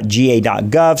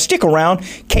psc.ga.gov. Stick around.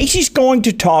 Casey's going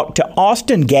to talk to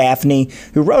Austyn Gaffney,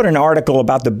 who wrote an article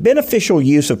about the beneficial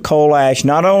use of coal ash,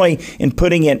 not only in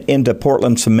putting it into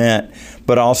Portland cement,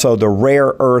 but also the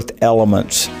rare earth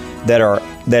elements that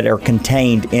are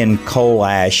contained in coal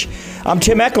ash. I'm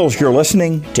Tim Echols. You're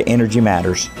listening to Energy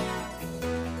Matters.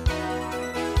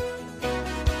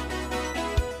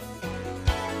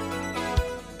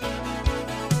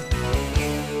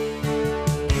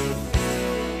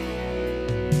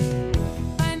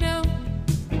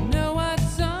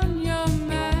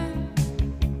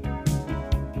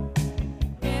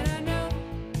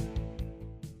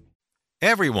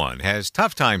 Everyone has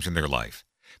tough times in their life.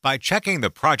 By checking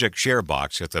the Project Share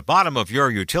box at the bottom of your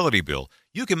utility bill,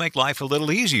 you can make life a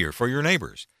little easier for your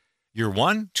neighbors. Your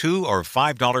 $1, $2, or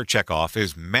 $5 checkoff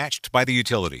is matched by the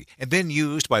utility and then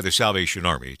used by the Salvation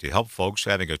Army to help folks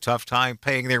having a tough time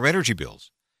paying their energy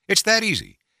bills. It's that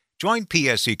easy. Join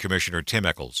PSC Commissioner Tim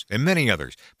Echols and many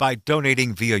others by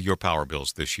donating via your power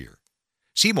bills this year.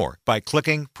 See more by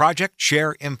clicking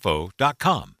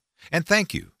projectshareinfo.com. And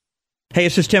thank you. Hey,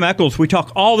 this is Tim Echols. We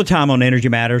talk all the time on Energy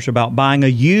Matters about buying a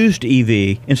used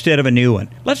EV instead of a new one.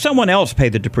 Let someone else pay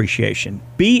the depreciation.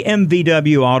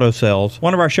 BMVW Auto Sales,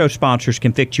 one of our show sponsors,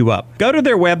 can fix you up. Go to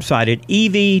their website at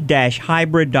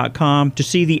ev-hybrid.com to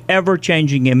see the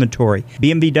ever-changing inventory.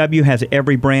 BMW has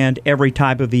every brand, every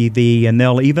type of EV, and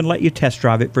they'll even let you test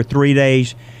drive it for 3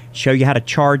 days, show you how to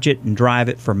charge it and drive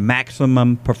it for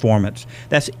maximum performance.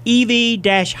 That's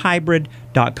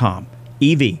ev-hybrid.com.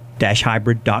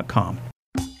 ev-hybrid.com.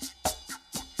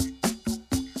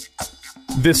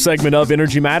 This segment of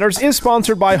Energy Matters is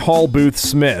sponsored by Hall Booth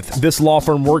Smith. This law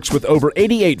firm works with over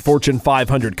 88 Fortune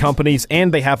 500 companies,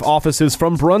 and they have offices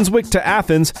from Brunswick to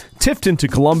Athens, Tifton to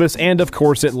Columbus, and of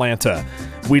course Atlanta.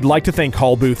 We'd like to thank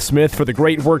Hall Booth Smith for the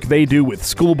great work they do with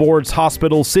school boards,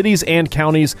 hospitals, cities, and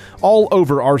counties all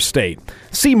over our state.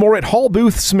 See more at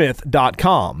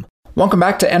hallboothsmith.com. Welcome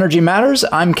back to Energy Matters.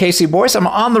 I'm Casey Boyce. I'm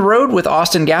on the road with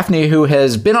Austyn Gaffney, who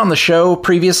has been on the show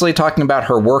previously talking about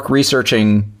her work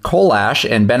researching coal ash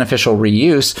and beneficial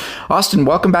reuse. Austyn,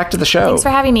 welcome back to the show. Thanks for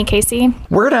having me, Casey.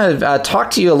 We're going to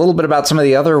talk to you a little bit about some of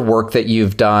the other work that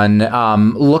you've done,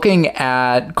 looking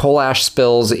at coal ash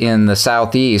spills in the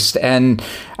Southeast. And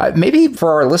maybe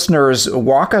for our listeners,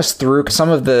 walk us through some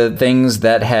of the things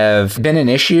that have been an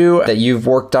issue that you've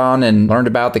worked on and learned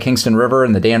about, the Kingston River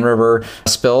and the Dan River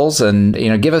spills, and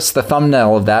give us the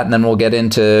thumbnail of that, and then we'll get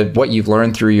into what you've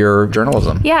learned through your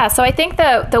journalism. Yeah, so I think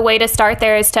the way to start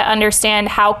there is to understand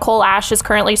how coal ash is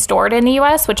currently stored in the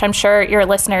U.S., which I'm sure your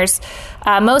listeners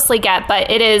mostly get, but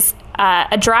it is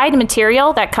a dried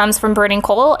material that comes from burning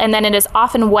coal, and then it is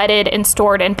often wetted and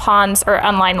stored in ponds or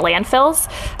unlined landfills.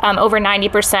 Over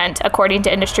 90%, according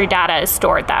to industry data, is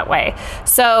stored that way.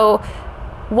 So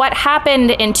what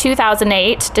happened in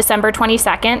 2008, December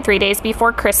 22nd, 3 days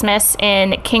before Christmas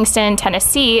in Kingston,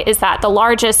 Tennessee, is that the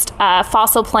largest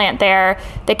fossil plant there,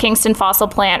 the Kingston fossil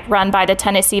plant run by the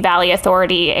Tennessee Valley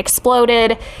Authority,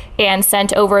 exploded and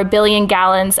sent over 1 billion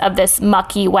gallons of this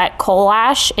mucky, wet coal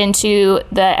ash into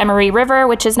the Emery River,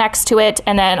 which is next to it,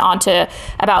 and then onto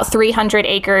about 300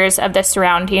 acres of the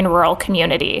surrounding rural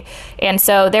community. And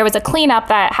so there was a cleanup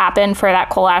that happened for that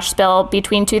coal ash spill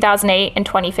between 2008 and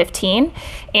 2015.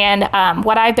 And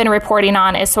what I've been reporting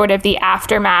on is sort of the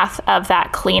aftermath of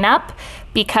that cleanup,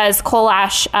 because coal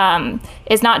ash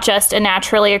is not just a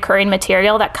naturally occurring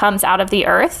material that comes out of the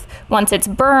earth. Once it's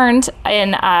burned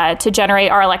to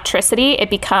generate our electricity, it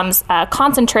becomes a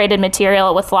concentrated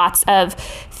material with lots of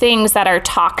things that are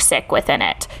toxic within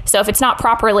it. So if it's not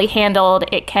properly handled,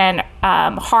 it can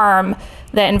harm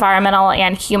the environmental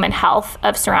and human health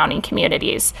of surrounding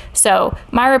communities. So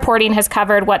my reporting has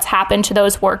covered what's happened to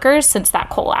those workers since that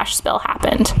coal ash spill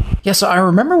happened. Yeah, so I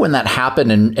remember when that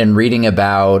happened and reading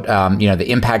about,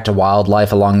 the impact to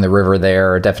wildlife along the river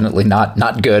there, definitely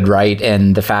not good, right?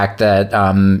 And the fact that,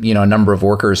 a number of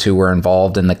workers who were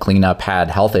involved in the cleanup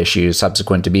had health issues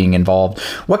subsequent to being involved.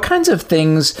 What kinds of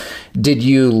things did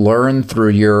you learn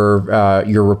through your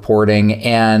reporting,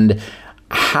 and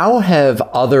how have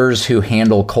others who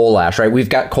handle coal ash, right? We've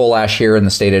got coal ash here in the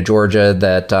state of Georgia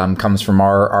that comes from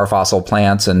our fossil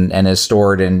plants and is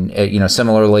stored in,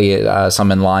 similarly,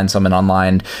 some in lined, some in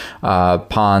unlined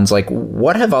ponds. Like,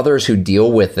 what have others who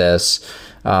deal with this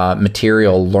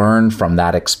material learned from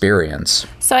that experience?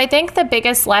 So I think the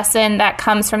biggest lesson that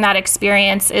comes from that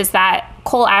experience is that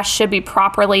coal ash should be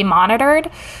properly monitored.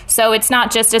 So it's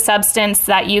not just a substance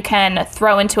that you can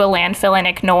throw into a landfill and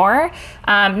ignore,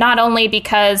 not only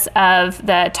because of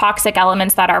the toxic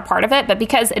elements that are part of it, but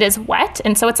because it is wet.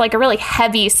 And so it's like a really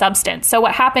heavy substance. So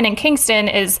what happened in Kingston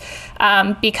is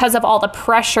because of all the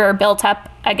pressure built up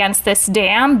against this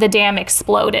dam, the dam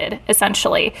exploded,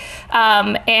 essentially.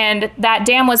 And that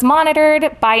dam was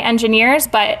monitored by engineers,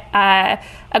 but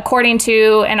according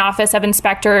to an Office of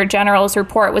Inspector General's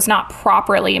report, was not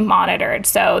properly monitored.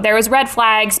 So there was red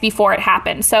flags before it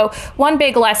happened. So one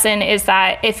big lesson is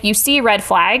that if you see red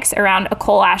flags around a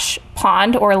coal ash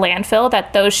pond or landfill,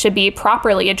 that those should be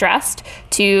properly addressed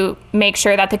to make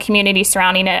sure that the communities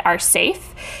surrounding it are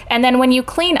safe. And then when you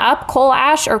clean up coal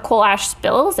ash or coal ash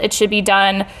spills, it should be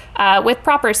done with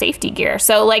proper safety gear.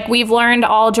 So like we've learned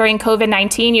all during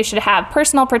COVID-19, you should have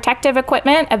personal protective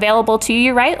equipment available to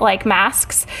you, right? Like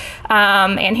masks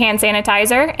and hand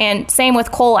sanitizer. And same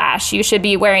with coal ash, you should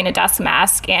be wearing a dust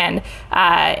mask. And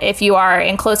if you are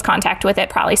in close contact with it,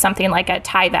 probably something like a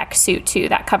Tyvek suit too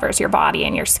that covers your body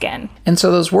and your skin. happen. And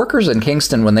so those workers in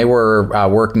Kingston, when they were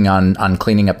working on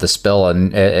cleaning up the spill,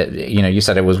 and you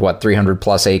said it was 300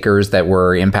 plus acres that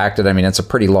were impacted. I mean, it's a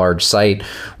pretty large site.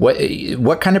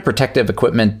 What kind of protective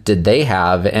equipment did they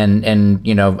have? And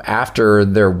after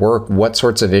their work, what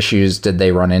sorts of issues did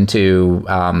they run into,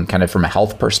 kind of from a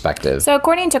health perspective? So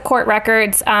according to court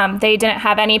records, they didn't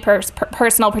have any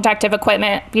personal protective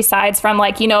equipment besides from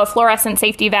a fluorescent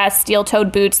safety vest,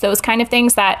 steel-toed boots, those kind of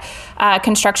things that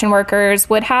construction workers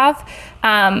would have.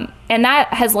 And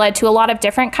that has led to a lot of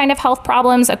different kind of health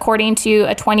problems, according to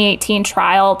a 2018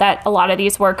 trial that a lot of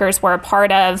these workers were a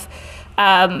part of.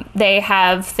 They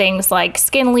have things like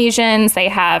skin lesions, they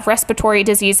have respiratory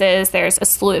diseases, there's a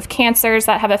slew of cancers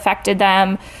that have affected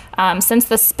them. Since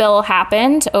the spill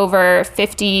happened, over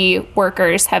 50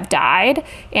 workers have died,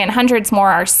 and hundreds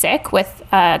more are sick with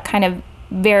kind of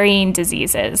varying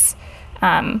diseases.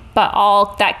 But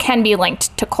all that can be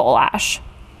linked to coal ash.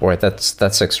 Boy,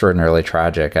 that's extraordinarily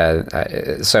tragic.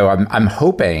 So I'm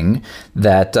hoping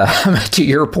that, to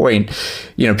your point,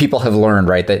 people have learned,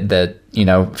 right, that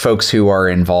folks who are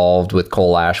involved with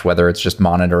coal ash, whether it's just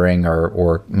monitoring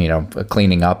or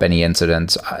cleaning up any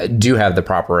incidents, do have the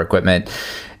proper equipment.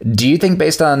 Do you think,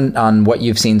 based on what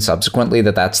you've seen subsequently,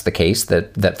 that that's the case,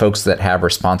 that folks that have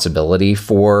responsibility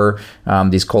for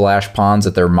these coal ash ponds,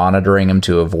 that they're monitoring them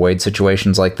to avoid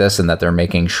situations like this, and that they're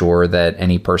making sure that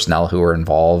any personnel who are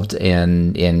involved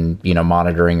in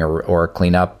monitoring or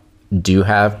cleanup do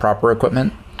have proper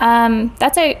equipment?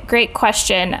 That's a great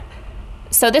question.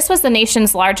 So this was the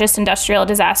nation's largest industrial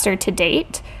disaster to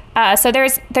date. So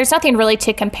there's nothing really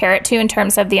to compare it to in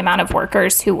terms of the amount of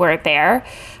workers who were there.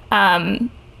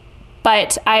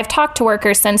 But I've talked to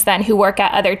workers since then who work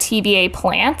at other TVA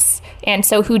plants, and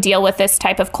so who deal with this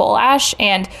type of coal ash.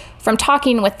 And from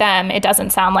talking with them, it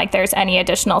doesn't sound like there's any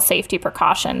additional safety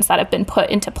precautions that have been put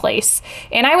into place.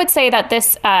 And I would say that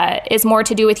this is more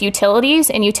to do with utilities,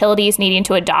 and utilities needing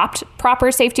to adopt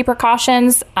proper safety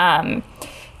precautions,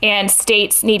 and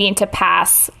states needing to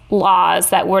pass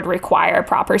laws that would require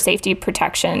proper safety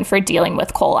protection for dealing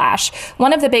with coal ash.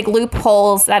 One of the big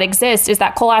loopholes that exist is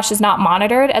that coal ash is not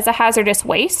monitored as a hazardous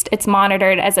waste. It's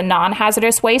monitored as a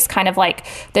non-hazardous waste, kind of like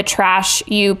the trash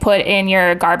you put in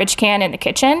your garbage can in the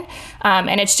kitchen.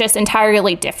 And it's just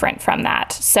entirely different from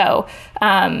that. So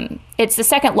it's the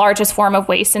second largest form of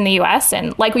waste in the U.S.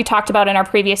 And like we talked about in our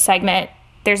previous segment,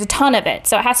 there's a ton of it.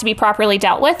 So it has to be properly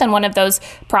dealt with. And one of those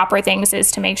proper things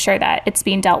is to make sure that it's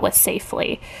being dealt with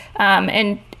safely.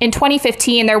 And in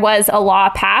 2015, there was a law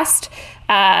passed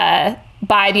by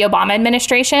the Obama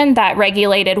administration that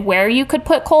regulated where you could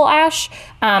put coal ash.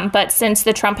 But since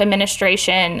the Trump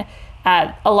administration,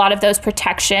 a lot of those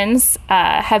protections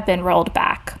have been rolled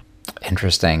back.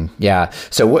 Interesting. Yeah.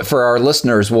 So for our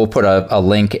listeners, we'll put a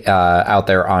link out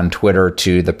there on Twitter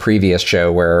to the previous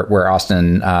show where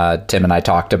Austyn, Tim, and I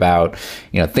talked about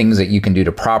things that you can do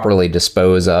to properly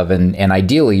dispose of and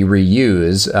ideally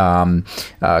reuse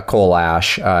coal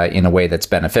ash in a way that's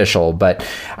beneficial. But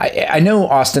I know,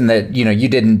 Austyn, that you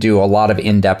didn't do a lot of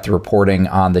in-depth reporting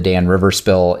on the Dan River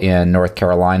spill in North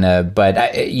Carolina,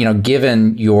 but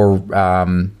given your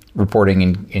reporting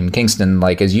in Kingston,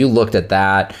 as you looked at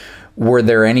that, were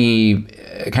there any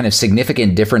kind of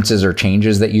significant differences or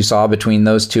changes that you saw between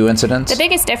those two incidents? The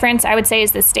biggest difference, I would say,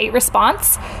 is the state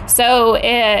response. So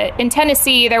in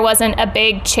Tennessee, there wasn't a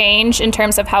big change in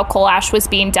terms of how coal ash was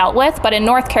being dealt with. But in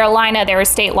North Carolina, there were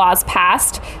state laws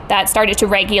passed that started to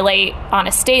regulate on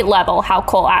a state level how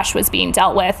coal ash was being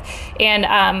dealt with.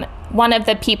 And one of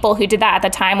the people who did that at the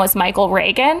time was Michael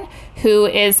Reagan, who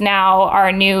is now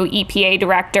our new EPA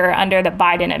director under the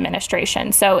Biden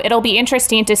administration. So it'll be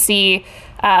interesting to see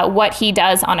what he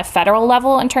does on a federal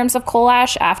level in terms of coal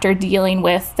ash after dealing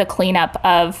with the cleanup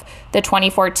of the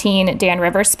 2014 Dan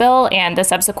River spill and the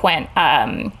subsequent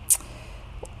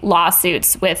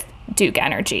lawsuits with Duke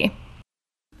Energy.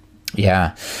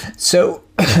 Yeah. So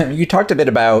you talked a bit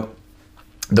about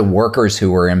the workers who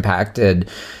were impacted.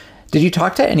 Did you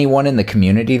talk to anyone in the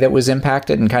community that was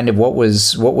impacted, and kind of what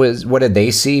did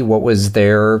they see? What was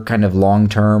their kind of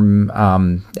long-term,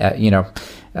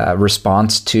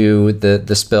 response to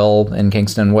the spill in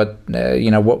Kingston? What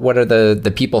are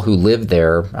the people who live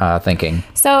there thinking?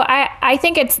 So I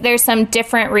think there's some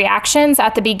different reactions.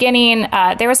 At the beginning,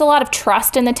 there was a lot of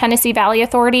trust in the Tennessee Valley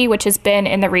Authority, which has been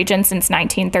in the region since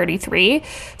 1933.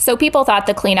 So people thought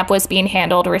the cleanup was being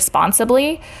handled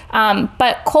responsibly.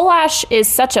 But coal ash is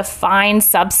such a fine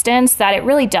substance that it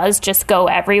really does just go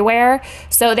everywhere.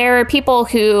 So there are people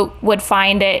who would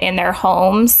find it in their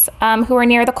homes who are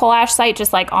near the coal ash site,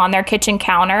 just like on their kitchen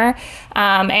counter,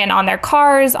 and on their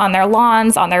cars, on their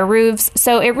lawns, on their roofs.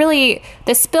 So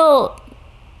the spill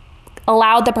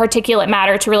allowed the particulate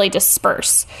matter to really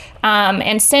disperse.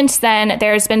 And since then,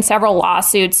 there's been several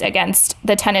lawsuits against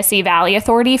the Tennessee Valley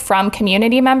Authority from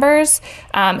community members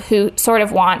who sort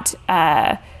of want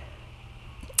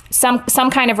some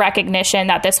kind of recognition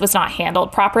that this was not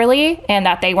handled properly and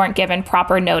that they weren't given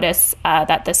proper notice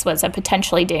that this was a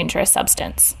potentially dangerous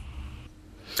substance.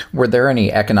 Were there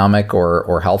any economic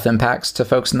or health impacts to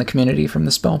folks in the community from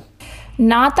the spill?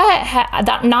 Not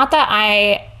that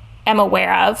I am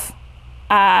aware of.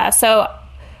 So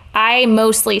I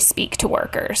mostly speak to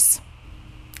workers.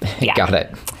 Yeah. Got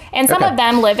it. And some of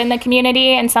them live in the community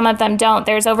and some of them don't.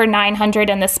 There's over 900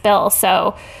 in the spill,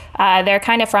 so they're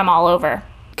kind of from all over.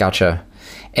 Gotcha.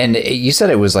 And you said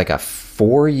it was like a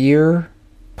 4-year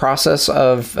process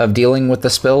of dealing with the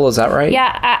spill. Is that right?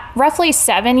 Yeah, roughly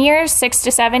 7 years, 6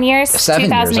 to 7 years,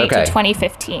 2008 to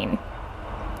 2015.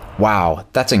 Wow,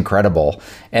 that's incredible.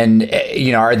 And,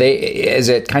 is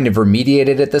it kind of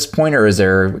remediated at this point, or is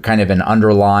there kind of an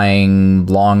underlying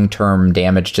long-term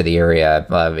damage to the area,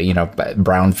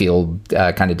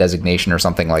 brownfield kind of designation or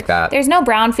something like that? There's no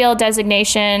brownfield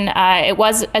designation. It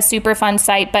was a Superfund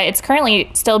site, but it's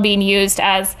currently still being used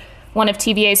as one of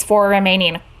TVA's 4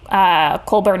 remaining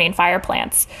coal-burning fire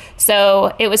plants.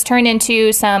 So it was turned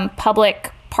into some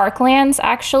public parklands,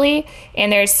 actually, and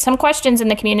there's some questions in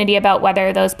the community about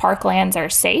whether those parklands are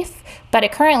safe, but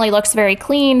it currently looks very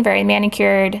clean, very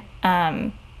manicured,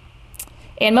 and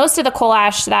most of the coal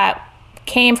ash that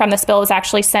came from the spill was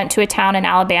actually sent to a town in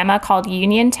Alabama called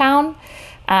Uniontown,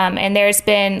 and there's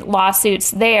been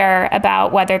lawsuits there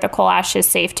about whether the coal ash is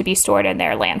safe to be stored in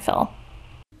their landfill.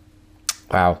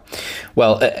 Wow.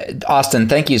 Well, Austyn,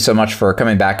 thank you so much for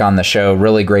coming back on the show.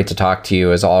 Really great to talk to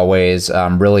you as always.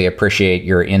 Really appreciate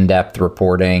your in-depth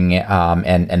reporting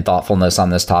and thoughtfulness on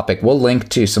this topic. We'll link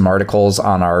to some articles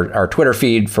on our Twitter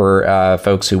feed for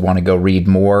folks who want to go read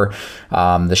more.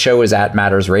 The show is at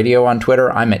Matters Radio on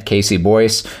Twitter. I'm at Casey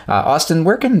Boyce. Austyn,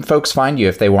 where can folks find you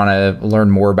if they want to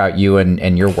learn more about you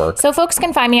and your work? So folks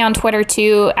can find me on Twitter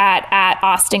too at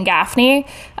Austyn Gaffney.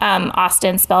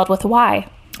 Austyn spelled with a Y.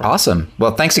 Awesome.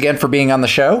 Well, thanks again for being on the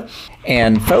show.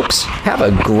 And folks, have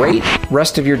a great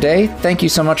rest of your day. Thank you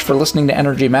so much for listening to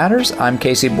Energy Matters. I'm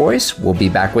Casey Boyce. We'll be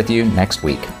back with you next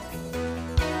week.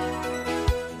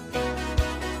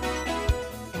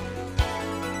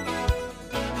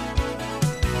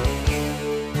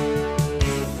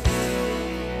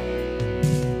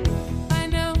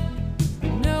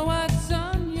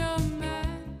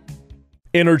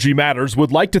 Energy Matters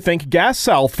would like to thank Gas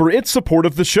South for its support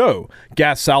of the show.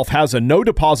 Gas South has a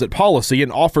no-deposit policy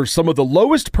and offers some of the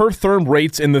lowest per-therm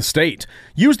rates in the state.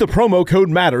 Use the promo code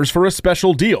MATTERS for a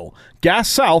special deal. Gas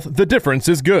South, the difference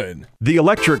is good. The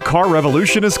electric car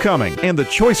revolution is coming, and the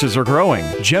choices are growing.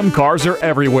 Gem cars are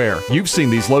everywhere. You've seen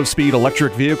these low-speed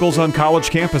electric vehicles on college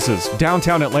campuses,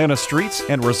 downtown Atlanta streets,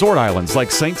 and resort islands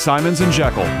like St. Simons and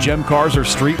Jekyll. Gem cars are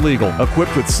street legal,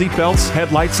 equipped with seatbelts,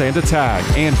 headlights, and a tag,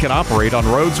 and can operate on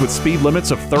roads with speed limits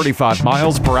of 35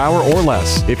 miles per hour or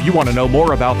less. If you want to know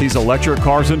more about these electric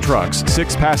cars and trucks,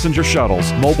 6-passenger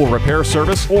shuttles, mobile repair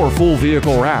service, or full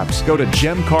vehicle wraps, go to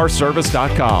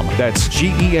gemcarservice.com. That's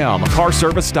GEM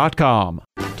carservice.com.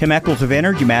 Tim Echols of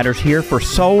Energy Matters here for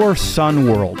Solar Sun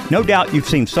World. No doubt you've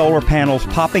seen solar panels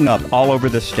popping up all over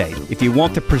the state. If you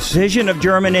want the precision of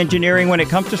German engineering when it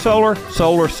comes to solar,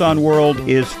 Solar Sun World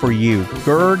is for you.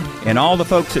 Gerd and all the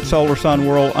folks at Solar Sun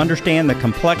World understand the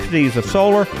complexities of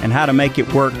solar and how to make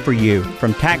it work for you.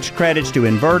 From tax credits to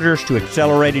inverters to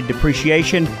accelerated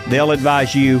depreciation, they'll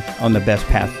advise you on the best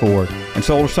path forward. And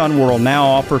Solar Sun World now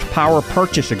offers power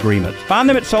purchase agreements. Find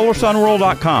them at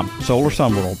solarsunworld.com.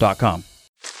 solarsunworld.com.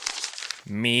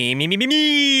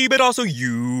 Me, but also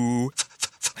you.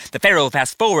 The Pharaoh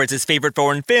fast forwards his favorite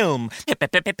foreign film,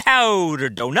 Powder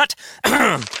Donut.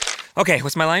 Okay,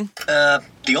 what's my line?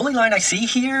 The only line I see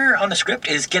here on the script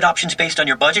is get options based on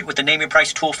your budget with the Name Your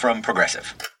Price tool from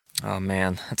Progressive. Oh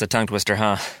man, that's a tongue twister,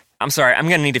 huh? I'm sorry, I'm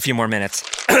gonna need a few more minutes.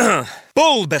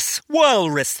 Bulbous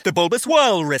Walrus, the Bulbous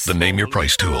Walrus. The Name Your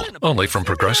Price tool, only from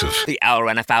Progressive. The owl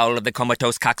ran afoul of the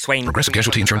comatose coxswain. Progressive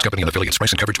Casualty Insurance Company and affiliates.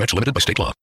 Price and coverage match limited by state law.